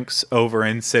your drinks over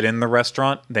and sit in the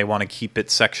restaurant. They want to keep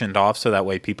it sectioned off so that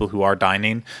way people who are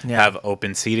dining have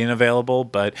open seating available.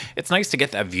 But it's nice to get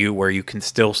that view where you can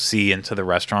still see into the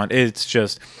restaurant. It's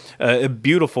just a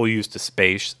beautiful use of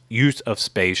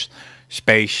space,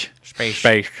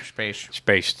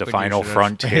 the final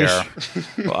frontier.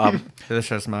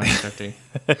 Delicious mind.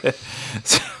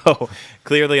 So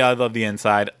clearly I love the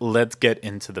inside. Let's get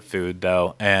into the food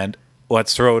though, and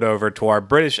let's throw it over to our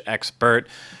British expert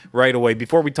right away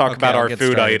before we talk about our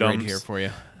food items. Right here for you.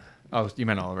 Oh, you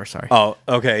meant Oliver, sorry. Oh,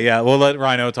 okay, yeah. We'll let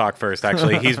Rhino talk first,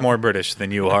 actually. He's more British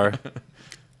than you are.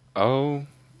 Oh,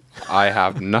 I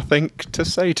have nothing to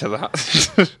say to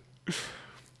that.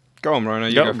 Go on, Rhino.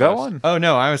 You go on. Oh,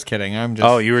 no, I was kidding. I'm just.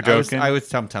 Oh, you were joking? I was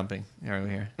tumping over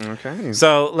here. Okay.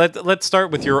 So let's start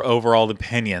with your overall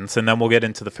opinions, and then we'll get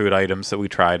into the food items that we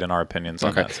tried and our opinions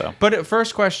on that. So, but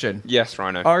first question. Yes,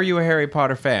 Rhino. Are you a Harry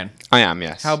Potter fan? I am,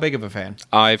 yes. How big of a fan?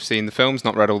 I've seen the films,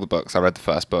 not read all the books. I read the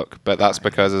first book, but that's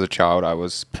because as a child I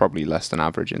was probably less than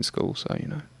average in school, so,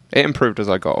 It improved as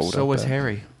I got older. So was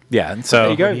Harry. Yeah, and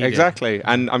so there you go. Exactly.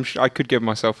 And I could give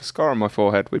myself a scar on my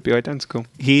forehead. We'd be identical.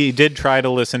 He did try to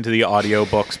listen to the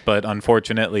audiobooks, but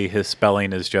unfortunately his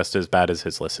spelling is just as bad as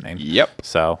his listening. Yep.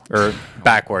 So, or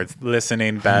backwards,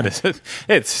 listening bad as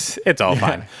it's all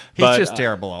fine. He's just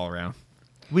terrible all around.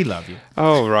 We love you.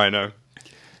 Oh, Rhino.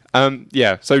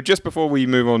 So just before we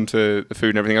move on to the food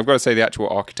and everything, I've got to say the actual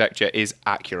architecture is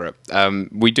accurate.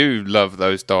 We do love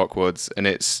those dark woods, and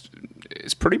it's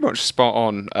pretty much spot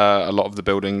on a lot of the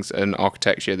buildings and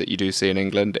architecture that you do see in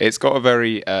England. It's got a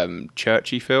very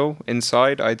churchy feel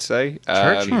inside, I'd say.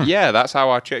 Churchy? Yeah, that's how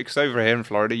our church, because over here in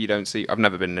Florida, you don't see, I've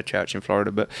never been in a church in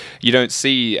Florida, but you don't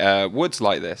see woods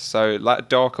like this. So that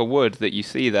darker wood that you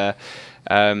see there,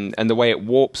 and the way it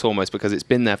warps almost because it's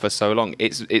been there for so long,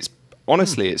 it's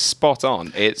honestly, it's spot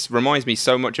on. It reminds me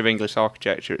so much of English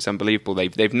architecture. It's unbelievable.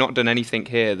 They've not done anything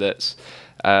here that's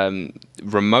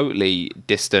remotely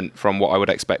distant from what I would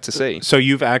expect to see. So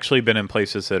you've actually been in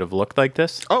places that have looked like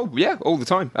this? Oh yeah, all the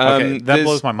time. Okay, that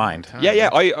blows my mind. Yeah.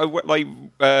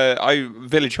 I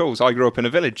village halls. I grew up in a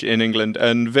village in England,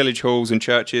 and village halls and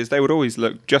churches, they would always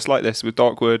look just like this with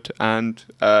dark wood and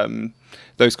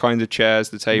those kinds of chairs,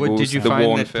 the tables, Did you the find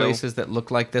worn that feel. places that looked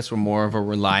like this were more of a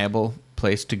reliable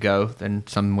place to go than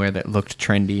somewhere that looked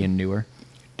trendy and newer?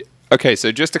 Okay,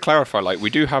 so just to clarify, like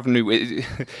we do have new.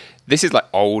 This is like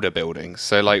older buildings.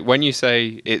 So like when you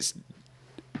say it's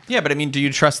Yeah, but I mean, do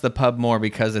you trust the pub more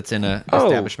because it's in a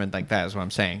establishment like that? Is what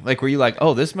I'm saying. Like, were you like,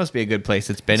 oh, this must be a good place?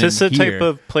 It's been. Is this in the here. type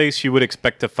of place you would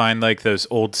expect to find like those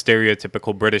old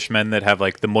stereotypical British men that have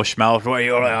like the mush mouth? Where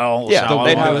you Yeah, the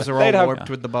windows are all they'd have- warped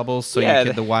with the bubbles, so Yeah,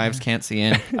 the wives can't see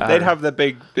in. They'd have the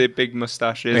big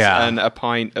mustaches Yeah. and a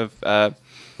pint of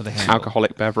With a handle.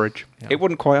 alcoholic beverage. It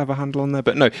wouldn't quite have a handle on there,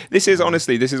 but no. This is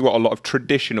honestly, this is what a lot of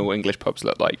traditional English pubs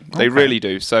look like. They really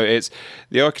do. So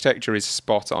the architecture is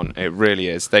spot on. It really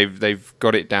is. They've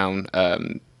got it down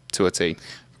to a T.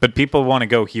 But people want to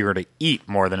go here to eat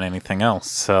more than anything else.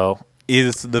 So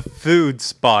is the food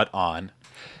spot on?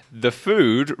 The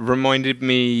food reminded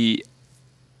me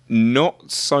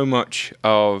not so much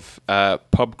of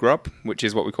pub grub, which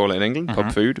is what we call it in England,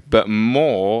 pub food, but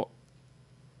more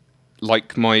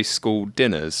like my school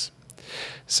dinners.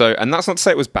 So, and that's not to say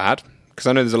it was bad, because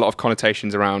I know there's a lot of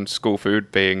connotations around school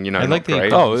food being, I not like the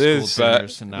great. Oh, it is,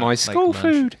 But my school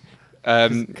food.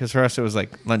 Because for us it was like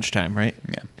lunchtime, right?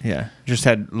 Yeah. Just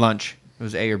had lunch. It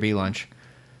was A or B lunch.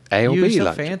 A or You were B so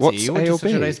lunch. fancy. What's You went A to or such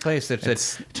B? a nice place that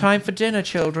said, "Time for dinner,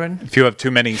 children." If you have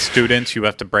too many students, you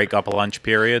have to break up lunch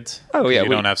periods. Oh, yeah, You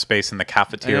don't have space in the I know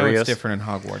cafeterias. it's different in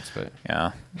Hogwarts, but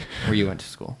Yeah. where you went to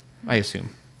school, I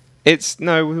assume. It's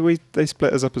no, they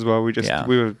split us up as well. We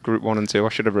were group 1 and 2. I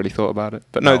should have really thought about it,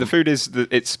 but no, the food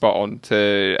it's spot on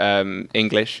to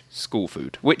English school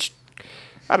food, which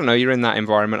I don't know. You're in that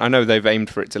environment. I know they've aimed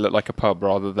for it to look like a pub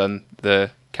rather than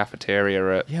the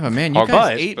cafeteria at. Yeah, but man, you Hogwarts.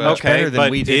 guys ate much okay, better than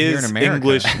but we did here in is America.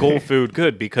 English school food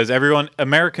good? Because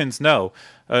Americans know,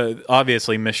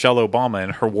 obviously, Michelle Obama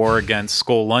and her war against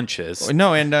school lunches.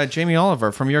 No, and Jamie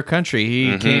Oliver from your country,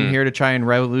 he came here to try and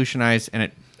revolutionize, and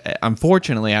it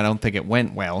unfortunately, I don't think it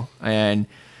went well. And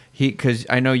because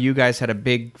I know you guys had a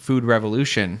big food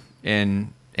revolution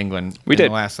in England in did.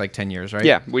 the last like 10 years, right?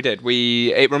 Yeah, we did.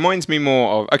 It reminds me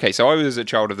more of... Okay, so I was a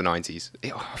child of the 90s.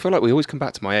 I feel like we always come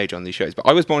back to my age on these shows, but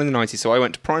I was born in the 90s, so I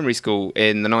went to primary school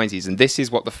in the 90s, and this is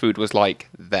what the food was like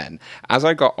then. As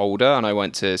I got older and I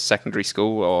went to secondary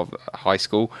school or high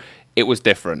school, it was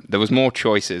different. There was more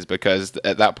choices because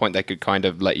at that point they could kind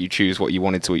of let you choose what you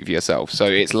wanted to eat for yourself. So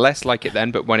it's less like it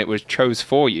then, but when it was chose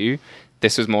for you,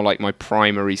 this was more like my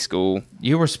primary school.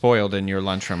 You were spoiled in your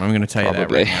lunchroom. I'm going to tell you that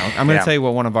Probably. right now. I'm going to tell you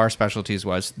what one of our specialties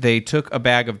was. They took a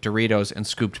bag of Doritos and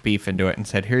scooped beef into it and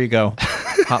said, "Here you go,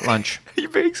 hot lunch." Are you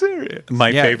being serious? My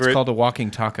It's favorite. called a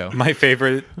walking taco. My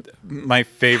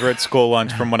favorite school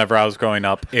lunch from whenever I was growing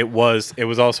up. It was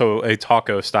also a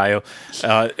taco style,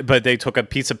 but they took a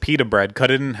piece of pita bread, cut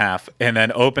it in half, and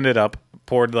then opened it up,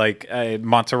 poured like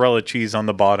mozzarella cheese on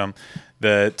the bottom,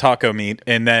 the taco meat,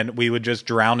 and then we would just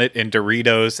drown it in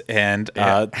Doritos and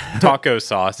taco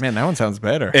sauce. Man, that one sounds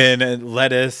better. And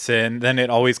lettuce, and then it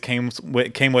always came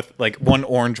with like one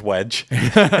orange wedge.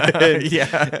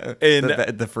 Yeah, and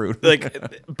the fruit.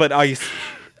 like, but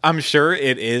I'm sure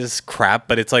it is crap,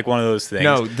 but it's like one of those things.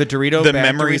 No, the Dorito. The bag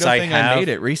memories Dorito I thing, have. I made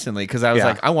it recently because I was Yeah.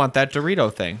 like, I want that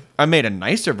Dorito thing. I made a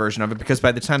nicer version of it because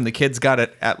by the time the kids got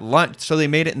it at lunch, so they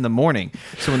made it in the morning.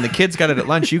 So when the kids got it at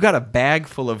lunch, you got a bag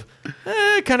full of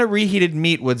kind of reheated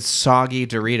meat with soggy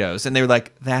Doritos, and they were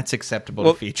like, "That's acceptable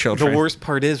to feed children." The worst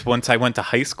part is once I went to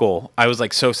high school, I was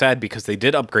like so sad because they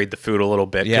did upgrade the food a little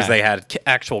bit because Yeah. they had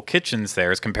actual kitchens there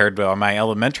as compared to my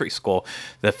elementary school.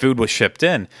 The food was shipped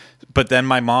in. But then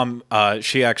my mom,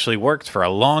 she actually worked for a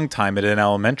long time at an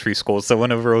elementary school. So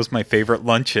whenever it was my favorite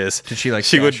lunches, Did she, like,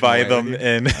 she would stash buy them away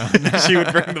them with and she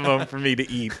would bring them home for me to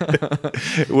eat,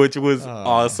 which was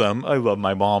awesome. I love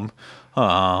my mom.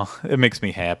 It makes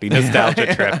me happy.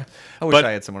 Nostalgia trip. I wish But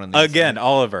I had someone on the again,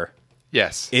 Oliver,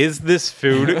 Yes. is this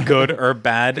food good or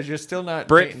bad? You're still not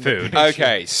Brit painting the food. picture.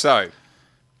 Okay, so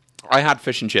I had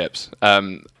fish and chips.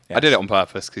 I did it on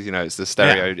purpose because it's the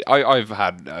stereo.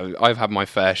 Yeah. I've had my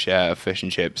fair share of fish and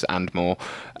chips and more.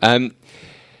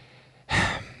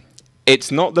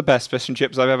 It's not the best fish and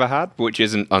chips I've ever had, which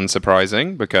isn't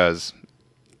unsurprising because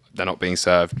they're not being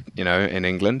served, in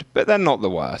England. But they're not the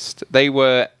worst. They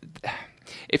were.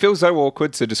 It feels so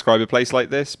awkward to describe a place like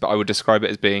this, but I would describe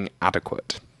it as being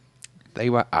adequate. They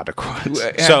were adequate.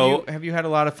 Have you had a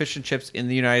lot of fish and chips in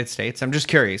the United States? I'm just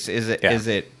curious. Is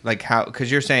it like how?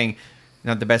 Because you're saying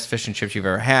not the best fish and chips you've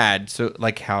ever had. So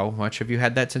like, how much have you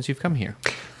had that since you've come here?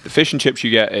 The fish and chips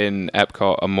you get in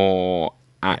Epcot are more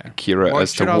accurate Well,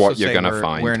 as to should also what you're say going to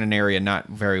find. We're in an area not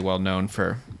very well known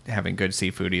for having good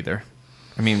seafood either.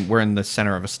 I mean, we're in the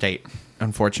center of a state,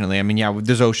 unfortunately. I mean, yeah,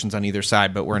 there's oceans on either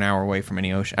side, but we're an hour away from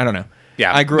any ocean. I don't know.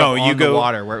 Yeah, I grew no, up you on the go-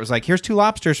 water where it was like, here's 2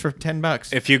 lobsters for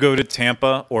 $10. If you go to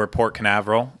Tampa or Port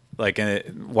Canaveral, like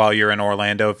while you're in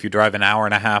Orlando, if you drive an hour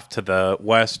and a half to the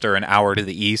west or an hour to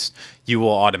the east, you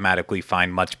will automatically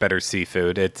find much better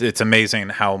seafood. It's amazing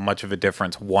how much of a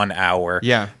difference 1 hour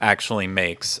actually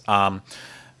makes.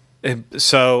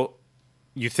 So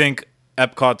you think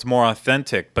Epcot's more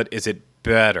authentic, but is it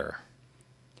better?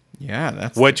 Yeah,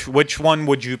 that's which one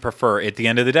would you prefer at the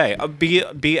end of the day?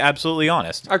 Be absolutely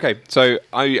honest. Okay, so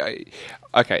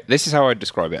okay, this is how I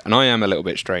describe it, and I am a little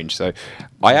bit strange. So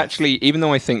I actually, even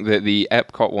though I think that the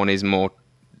Epcot one is more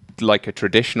like a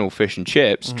traditional fish and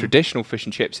chips, traditional fish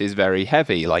and chips is very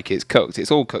heavy. Like it's cooked,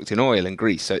 it's all cooked in oil and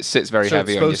grease, so it sits very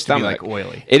heavy on your stomach. It's supposed to be like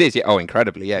oily. It is, yeah. Oh,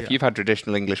 incredibly, yeah. If you've had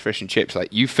traditional English fish and chips,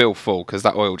 like you feel full because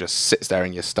that oil just sits there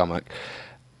in your stomach.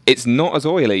 It's not as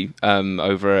oily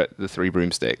over at the Three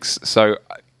Broomsticks. So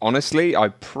honestly, I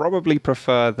probably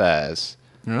prefer theirs.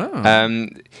 Oh.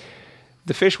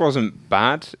 The fish wasn't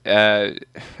bad,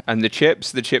 and the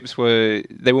chips were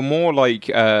more like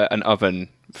an oven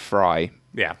fry.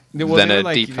 Yeah, than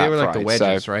a deep fat they were fry. like the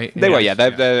wedges, right? They were, yeah.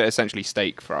 They're essentially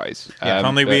steak fries. If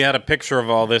only we had a picture of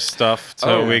all this stuff,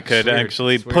 so we could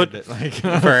actually put.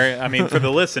 For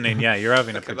the listening, yeah, you're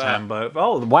having to pretend, but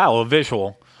wow, a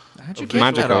visual. How'd you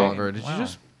get that, Oliver?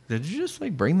 Did you just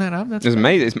like bring that up? That's it's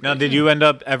amazing. Now, did you end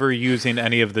up ever using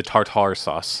any of the tartare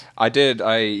sauce? I did.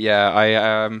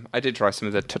 I did try some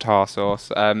of the tartare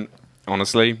sauce.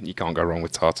 Honestly, you can't go wrong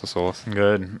with tartar sauce.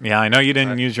 Good. Yeah, I know you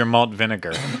didn't use your malt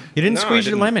vinegar. You didn't squeeze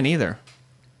your lemon either.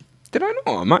 Did I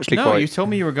not? I'm actually you told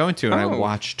me you were going to, and I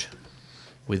watched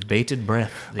with bated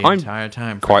breath the entire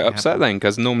time. Quite upset then,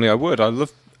 because normally I would. I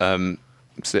love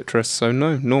citrus, so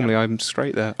no. Normally I'm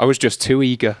straight there. I was just too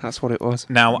eager. That's what it was.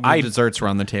 Now, desserts were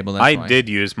on the table. That's I why. did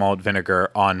use malt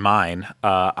vinegar on mine.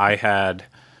 I had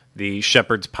the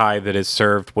shepherd's pie that is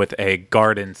served with a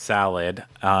garden salad.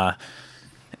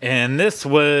 And this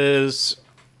was...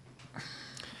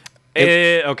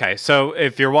 okay, so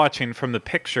if you're watching from the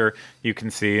picture, you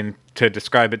can see, and to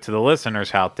describe it to the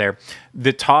listeners out there,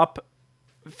 the top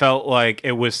felt like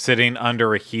it was sitting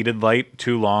under a heated light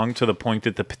too long, to the point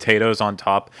that the potatoes on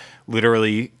top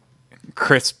literally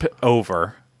crisp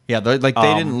over. Yeah, they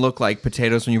didn't look like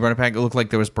potatoes when you brought it back. It looked like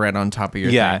there was bread on top of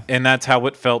your thing. And that's how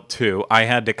it felt too. I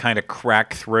had to kind of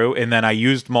crack through, and then I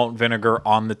used malt vinegar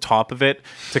on the top of it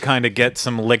to kind of get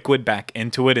some liquid back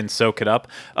into it and soak it up.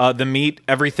 The meat,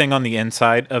 everything on the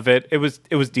inside of it, it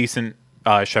was decent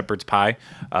shepherd's pie.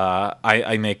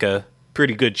 I make a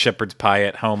pretty good shepherd's pie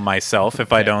at home myself,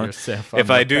 if I don't, if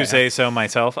I do say so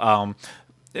myself.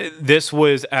 This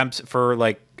was for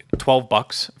like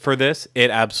 $12 for this.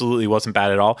 It absolutely wasn't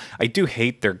bad at all. I do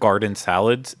hate their garden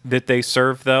salads that they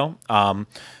serve, though.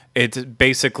 It's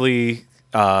basically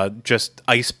just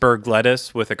iceberg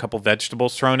lettuce with a couple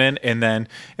vegetables thrown in, and then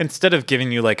instead of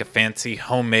giving you like a fancy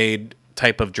homemade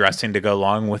type of dressing to go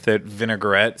along with it,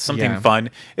 vinaigrette, something fun,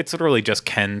 it's literally just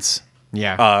Ken's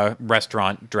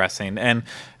restaurant dressing. And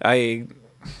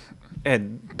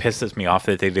it pisses me off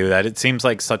that they do that. It seems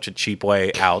like such a cheap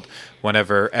way out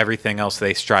whenever everything else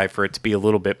they strive for it to be a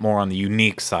little bit more on the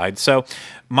unique side. So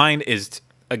mine is,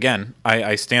 again,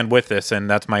 I stand with this, and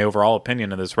that's my overall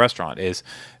opinion of this restaurant, is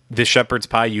the shepherd's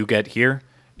pie you get here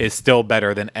is still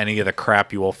better than any of the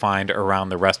crap you will find around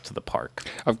the rest of the park.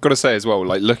 I've got to say as well,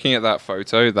 like looking at that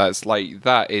photo,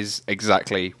 that is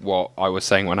exactly what I was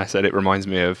saying when I said it reminds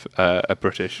me of a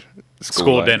British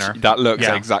school dinner. That looks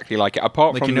exactly like it.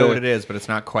 Apart from what it is, but it's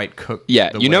not quite cooked.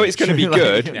 Yeah, you know it's going to be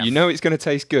good. You know it's going to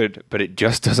taste good, but it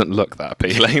just doesn't look that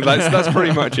appealing. That's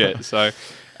pretty much it. So,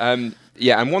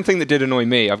 and one thing that did annoy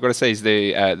me, I've got to say, is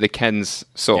the Ken's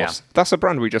sauce. Yeah. That's a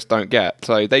brand we just don't get.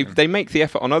 So they make the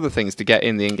effort on other things to get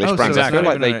in the English brands. So I feel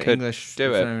like they could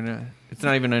do it. It's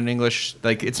not even an English,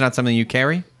 like it's not something you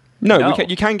carry? No.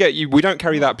 You can get you. We don't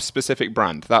carry that specific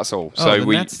brand. That's all. So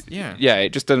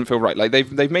it just doesn't feel right. Like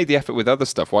they've made the effort with other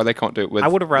stuff. Why they can't do it with? I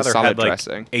would have rather had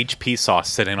dressing. HP sauce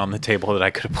sitting on the table that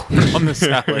I could have put on the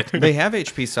salad. They have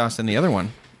HP sauce in the other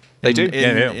one. They do.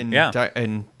 In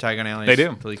Diagon Alley. They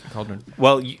do. Cauldron.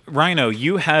 Well, Rhino,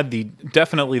 you had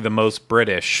definitely the most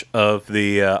British of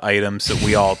the items that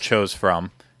we all chose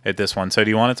from at this one. So do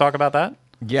you want to talk about that?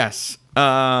 Yes.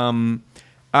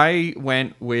 I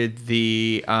went with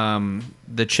the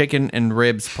chicken and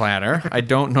ribs platter. I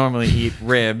don't normally eat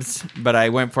ribs, but I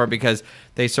went for it because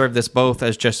they serve this both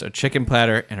as just a chicken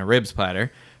platter and a ribs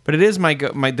platter. But it is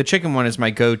the chicken one is my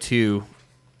go-to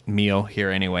meal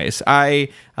here anyways. I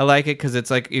like it because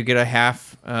it's like you get a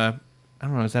half, I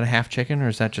don't know, is that a half chicken or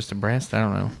is that just a breast? I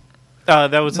don't know.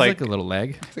 That was It's like a little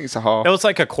leg. I think it's a half. it was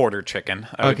like a quarter chicken,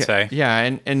 I would say. Yeah,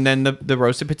 and then the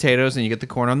roasted potatoes, and you get the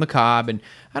corn on the cob, and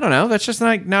I don't know. That's just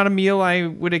not a meal I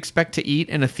would expect to eat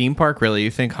in a theme park. Really,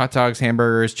 you think hot dogs,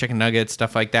 hamburgers, chicken nuggets,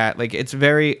 stuff like that. Like it's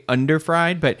very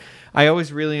underfried, but I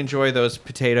always really enjoy those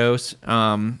potatoes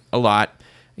a lot.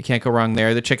 You can't go wrong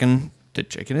there. The chicken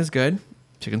is good.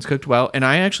 Chicken's cooked well, and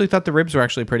I actually thought the ribs were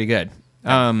actually pretty good.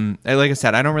 Like I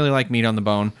said, I don't really like meat on the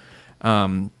bone.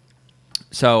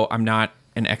 So I'm not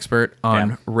an expert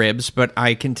on ribs, but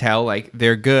I can tell like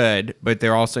they're good, but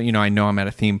they're also, I know I'm at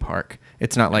a theme park.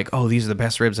 It's not like, oh, these are the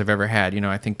best ribs I've ever had.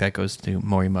 I think that goes to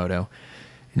Morimoto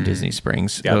in Disney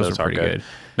Springs. Yeah, those are pretty good.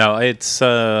 No, it's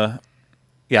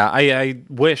I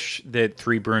wish that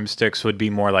Three Broomsticks would be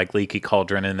more like Leaky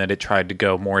Cauldron and that it tried to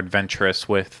go more adventurous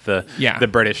with the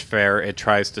British fare it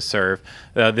tries to serve.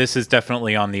 This is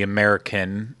definitely on the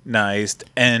Americanized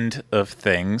end of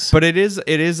things. But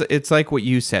it's like what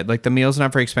you said. Like the meal's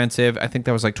not very expensive. I think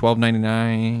that was like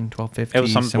 $12.99, $12.50, It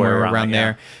was somewhere around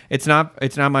there. It's not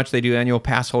much. They do annual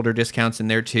pass holder discounts in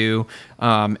there too.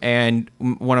 And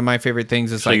one of my favorite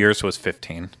things is so yours was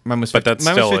 15. Mine was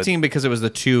 15 because it was the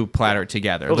two platter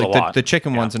together. It was like a lot. The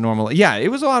chicken one's a normal. Yeah, it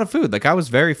was a lot of food. Like I was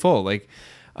very full. Like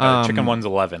chicken one's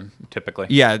 11 typically.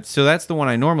 Yeah, so that's the one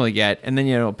I normally get, and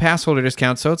then pass holder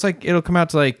discount. So it's like it'll come out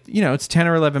to like it's $10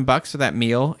 or $11 for that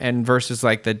meal, and versus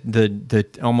like the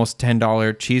almost $10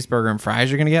 cheeseburger and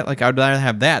fries you're gonna get. Like I'd rather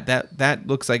have that. That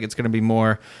looks like it's gonna be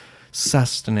more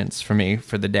sustenance for me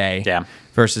for the day. Yeah.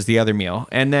 Versus the other meal,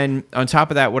 and then on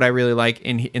top of that, what I really like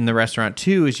in the restaurant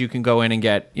too is you can go in and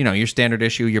get your standard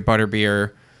issue, your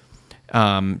butterbeer.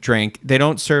 Drink. They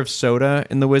don't serve soda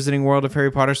in the Wizarding World of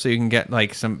Harry Potter, so you can get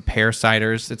like some pear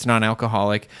ciders. It's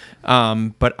non-alcoholic.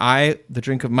 But my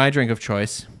drink of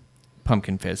choice,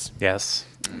 pumpkin fizz. Yes.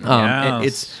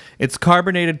 It's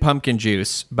carbonated pumpkin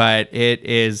juice, but it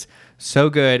is so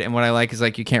good. And what I like is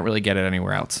like you can't really get it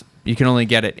anywhere else. You can only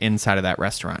get it inside of that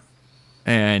restaurant.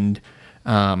 And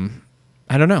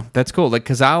I don't know. That's cool. Like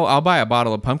because I'll buy a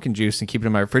bottle of pumpkin juice and keep it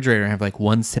in my refrigerator and have like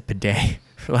one sip a day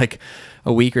for like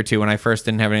a week or two. When I first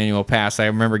didn't have an annual pass, I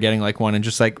remember getting like one and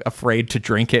just like afraid to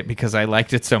drink it because I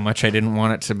liked it so much I didn't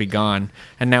want it to be gone.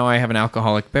 And now I have an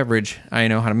alcoholic beverage I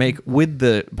know how to make with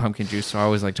the pumpkin juice, so I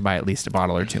always like to buy at least a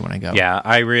bottle or two when I go. Yeah,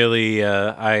 I really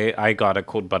I got a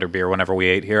cold butter beer whenever we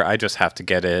ate here. I just have to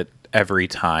get it every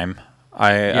time.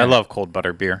 I love cold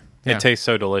butter beer. Yeah. It tastes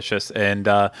so delicious,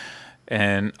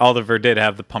 and Oliver did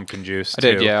have the pumpkin juice too.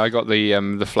 I did, yeah. I got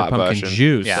the flat pumpkin version.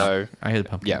 juice. Yeah. So, I had the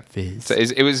pumpkin fizz. So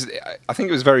it was. I think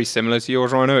it was very similar to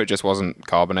yours, Rhino. It just wasn't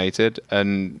carbonated,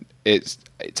 and it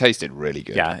tasted really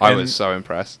good. Yeah, I was so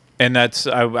impressed. And that's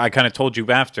I kind of told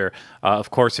you after. Of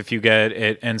course, if you get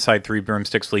it inside Three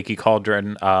Broomsticks, Leaky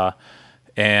Cauldron,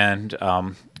 and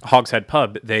Hogshead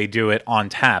Pub, they do it on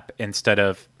tap instead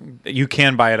of. You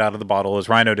can buy it out of the bottle, as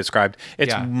Rhino described.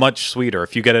 It's much sweeter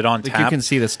if you get it on tap. You can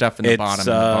see the stuff in the bottom of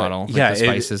the bottle. Like the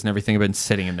spices and everything have been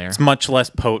sitting in there. It's much less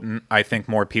potent. I think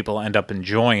more people end up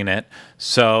enjoying it.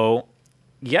 So,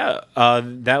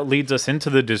 that leads us into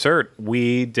the dessert.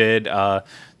 We did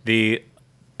the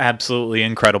absolutely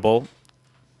incredible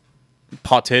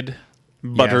potted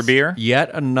butterbeer. Yet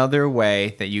another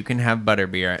way that you can have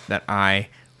butterbeer that I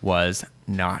was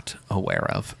not aware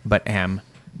of, but am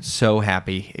so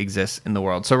happy exists in the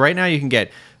world. So right now you can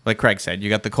get, like Craig said, you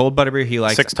got the cold butterbeer. He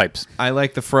likes 6 types. I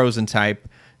like the frozen type,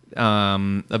 the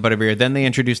butterbeer. Then they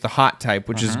introduced the hot type,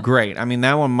 which is great. I mean,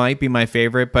 that one might be my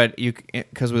favorite, but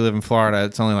because we live in Florida,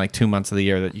 it's only like 2 months of the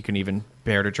year that you can even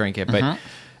bear to drink it. But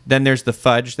then there's the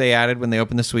fudge they added when they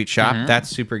opened the sweet shop. That's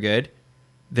super good.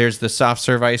 There's the soft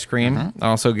serve ice cream,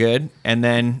 also good. And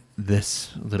then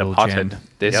this little potted. gem.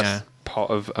 This pot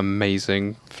of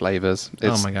amazing flavors.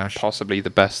 It's oh my gosh. Possibly the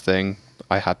best thing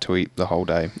I had to eat the whole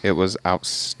day. It was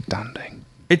outstanding.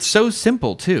 It's so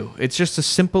simple too. It's just a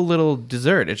simple little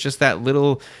dessert. It's just that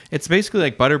little. It's basically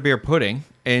like butterbeer pudding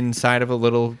inside of a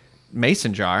little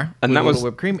mason jar, and with that a was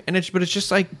little whipped cream. And it's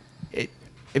just like it.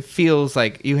 It feels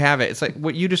like you have it. It's like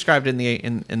what you described in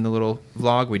the little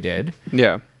vlog we did.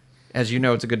 Yeah. As you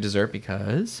know, it's a good dessert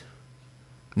because.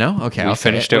 No? Okay, We I'll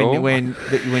say finished it. it all. When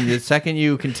the second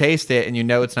you can taste it and you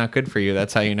know it's not good for you,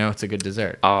 that's how you know it's a good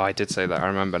dessert. Oh, I did say that. I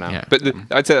remember now. Yeah. But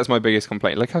I'd say that's my biggest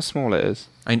complaint. Look how small it is.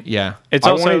 It's I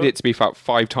also, wanted it to be about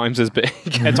 5 times as big.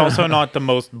 It's also not the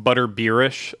most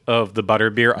butterbeerish of the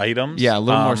butterbeer items. Yeah, a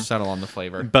little more subtle on the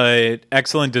flavor. But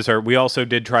excellent dessert. We also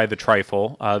did try the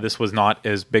trifle. This was not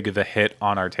as big of a hit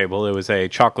on our table. It was a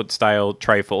chocolate-style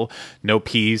trifle. No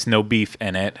peas, no beef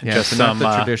in it. Yeah, just so some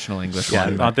not the traditional English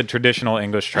one. not the traditional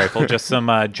English trifle. Just some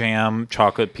jam,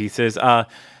 chocolate pieces. I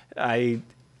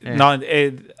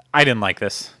didn't like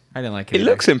this. I didn't like it. It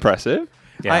looks impressive.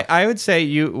 Yeah. I would say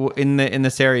you in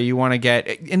this area you want to get,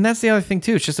 and that's the other thing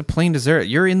too. It's just a plain dessert.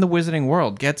 You're in the Wizarding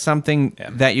World. Get something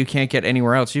that you can't get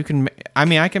anywhere else. You can. I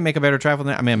mean, I can make a better trifle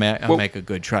than. I mean, I'll make a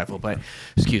good trifle, but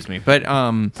excuse me. But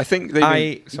I think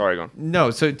they. Sorry, go on. No,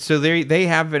 so they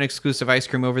have an exclusive ice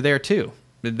cream over there too.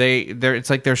 It's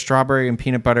like their strawberry and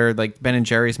peanut butter. Like Ben and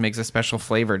Jerry's makes a special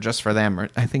flavor just for them. Or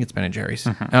I think it's Ben and Jerry's.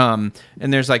 And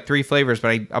there's like 3 flavors,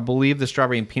 but I believe the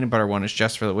strawberry and peanut butter one is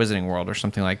just for the Wizarding World or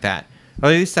something like that. Well,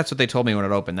 at least that's what they told me when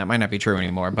it opened. That might not be true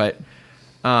anymore, but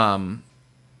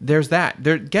there's that.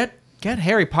 Get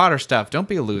Harry Potter stuff. Don't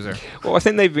be a loser. Well, I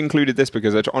think they've included this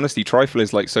because, honestly, trifle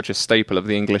is like such a staple of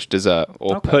the English dessert,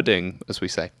 or pudding, as we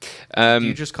say. Do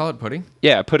you just call it pudding?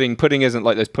 Yeah, pudding. Pudding isn't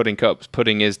like those pudding cups.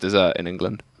 Pudding is dessert in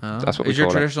England. That's what we call it. Is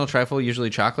your traditional trifle usually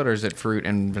chocolate, or is it fruit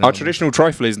and vanilla? Our traditional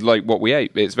trifle is like what we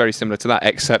ate. It's very similar to that,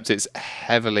 except it's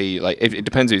heavily like it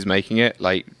depends who's making it.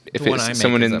 Like if the it's one I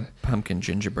someone make is in a pumpkin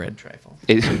gingerbread trifle.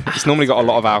 it's normally got a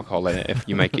lot of alcohol in it if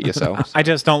you make it yourself. I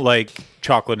just don't like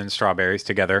chocolate and strawberries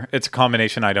together. It's a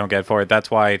combination I don't get for it.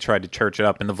 That's why I tried to church it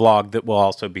up in the vlog that will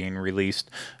also be released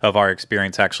of our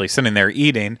experience actually sitting there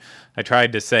eating. I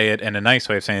tried to say it in a nice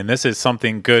way of saying this is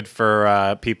something good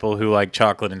for people who like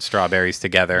chocolate and strawberries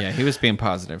together. Yeah, he was being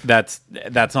positive. That's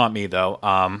not me though.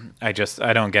 I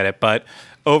don't get it. But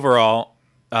overall,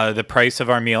 the price of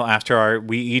our meal after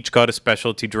we each got a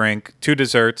specialty drink, 2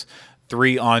 desserts,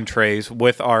 3 entrees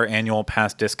with our annual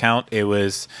pass discount. It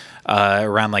was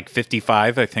around like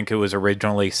 55. I think it was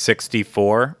originally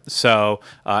 64. So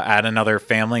add another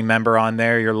family member on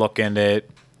there, you're looking at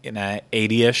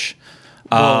 80-ish.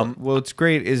 Well, it's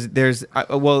great.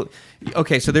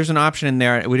 Okay, so there's an option in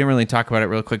there. We didn't really talk about it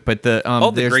real quick, but there's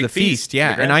the feast,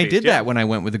 yeah. And I did that when I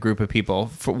went with a group of people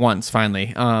for once.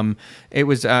 Finally, it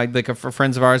was for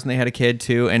friends of ours, and they had a kid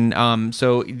too. And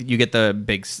so you get the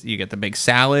big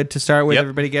salad to start with. Yep.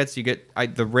 Everybody gets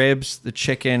the ribs, the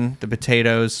chicken, the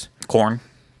potatoes, Corn.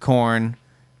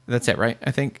 That's it, right?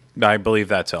 I think. I believe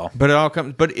that's all. But it all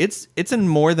comes. But it's in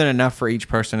more than enough for each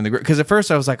person in the group. Because at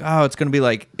first I was like, oh, it's going to be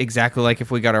like exactly like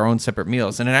if we got our own separate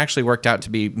meals, and it actually worked out to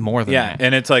be more than that. Yeah,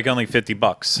 and it's like only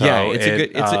 $50. So yeah,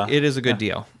 it is a good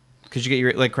deal. Because you get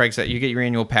your, like Craig said, you get your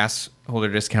annual pass holder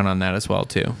discount on that as well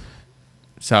too.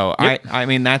 So yep. I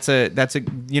mean that's a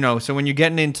so when you're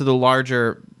getting into the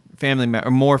larger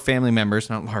more family members,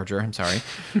 not larger, I'm sorry,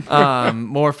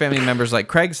 more family members like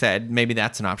Craig said, maybe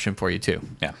that's an option for you too.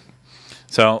 Yeah.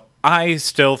 So I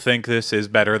still think this is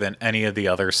better than any of the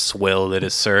other swill that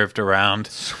is served around.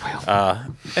 Swill.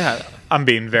 Yeah, I'm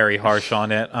being very harsh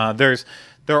on it.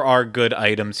 There are good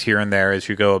items here and there as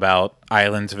you go about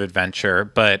Islands of Adventure,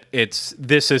 but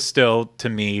this is still to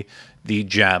me the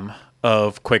gem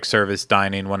of quick service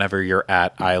dining whenever you're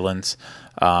at Islands.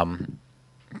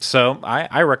 So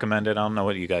I recommend it. I don't know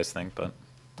what you guys think, but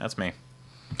that's me.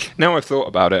 Now I've thought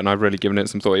about it and I've really given it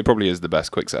some thought. It probably is the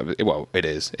best quick service. Well, it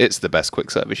is. It's the best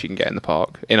quick service you can get in the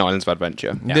park, in Islands of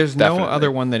Adventure. Yeah, there's definitely no other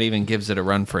one that even gives it a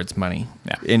run for its money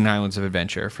in Islands of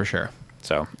Adventure, for sure.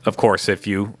 So, of course, if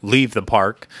you leave the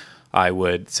park, I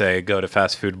would say go to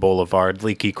Fast Food Boulevard,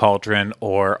 Leaky Cauldron,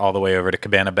 or all the way over to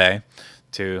Cabana Bay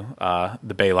to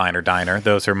the Bayliner Diner.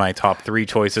 Those are my top 3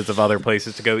 choices of other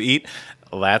places to go eat.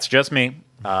 That's just me.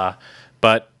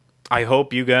 But I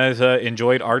hope you guys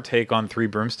enjoyed our take on Three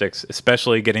Broomsticks,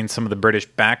 especially getting some of the British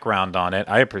background on it.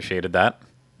 I appreciated that.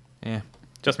 Yeah.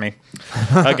 Just me.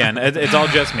 Again, it's all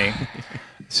just me.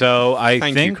 So I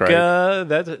think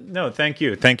thank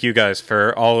you. Thank you guys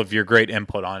for all of your great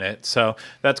input on it. So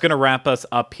that's going to wrap us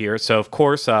up here. So of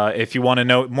course, if you want to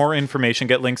know more information,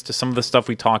 get links to some of the stuff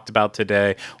we talked about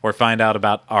today, or find out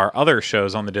about our other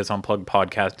shows on the Diz Unplugged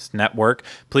podcast network,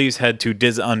 please head to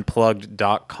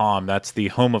dizunplugged.com. That's the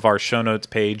home of our show notes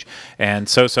page, and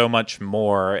so much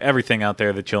more. Everything out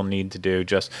there that you'll need to do.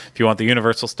 Just if you want the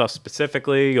Universal stuff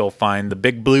specifically, you'll find the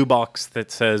big blue box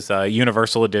that says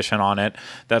Universal Edition on it.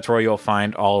 That's where you'll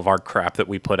find all of our crap that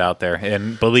we put out there.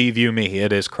 And believe you me,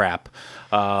 it is crap.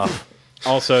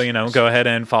 Also, go ahead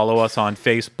and follow us on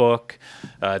Facebook,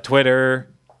 Twitter,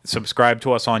 subscribe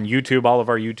to us on YouTube, all of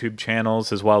our YouTube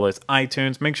channels, as well as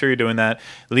iTunes. Make sure you're doing that.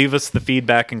 Leave us the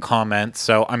feedback and comments.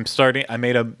 So I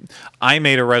made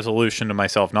a resolution to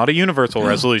myself, not a universal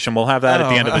resolution. We'll have that at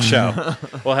the end of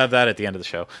the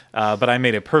show. But I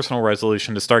made a personal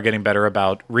resolution to start getting better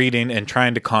about reading and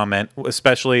trying to comment,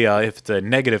 especially if it's a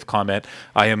negative comment.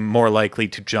 I am more likely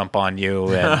to jump on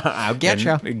you and I'll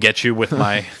get you with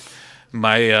my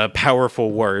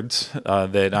powerful words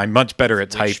that I'm much better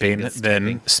at typing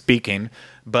than speaking.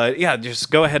 But yeah, just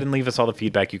go ahead and leave us all the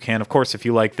feedback you can. Of course, if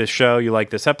you like this show, you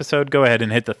like this episode, go ahead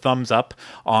and hit the thumbs up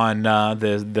on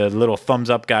the little thumbs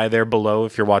up guy there below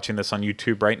if you're watching this on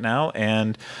YouTube right now.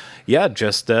 And yeah,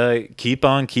 just keep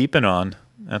on keeping on.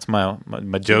 That's my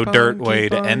Joe Dirt way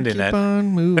to end it. Keep on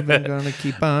moving, gonna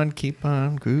keep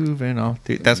on grooving off.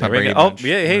 That's my Brady Oh, Bunch.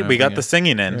 yeah, hey, we got the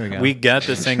singing in. We got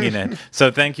the singing in. So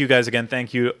thank you guys again.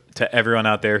 Thank you to everyone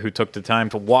out there who took the time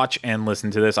to watch and listen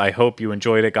to this. I hope you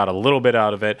enjoyed it, got a little bit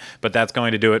out of it, but that's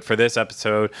going to do it for this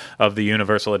episode of the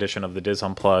Universal Edition of the Diz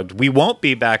Unplugged. We won't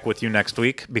be back with you next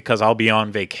week because I'll be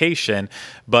on vacation,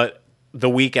 but the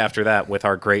week after that with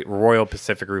our great Royal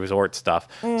Pacific Resort stuff.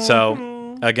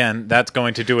 So again, that's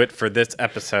going to do it for this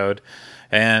episode.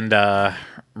 And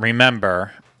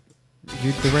remember...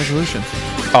 The resolutions.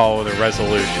 Oh, the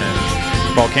resolutions.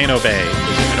 Volcano Bay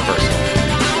is universal.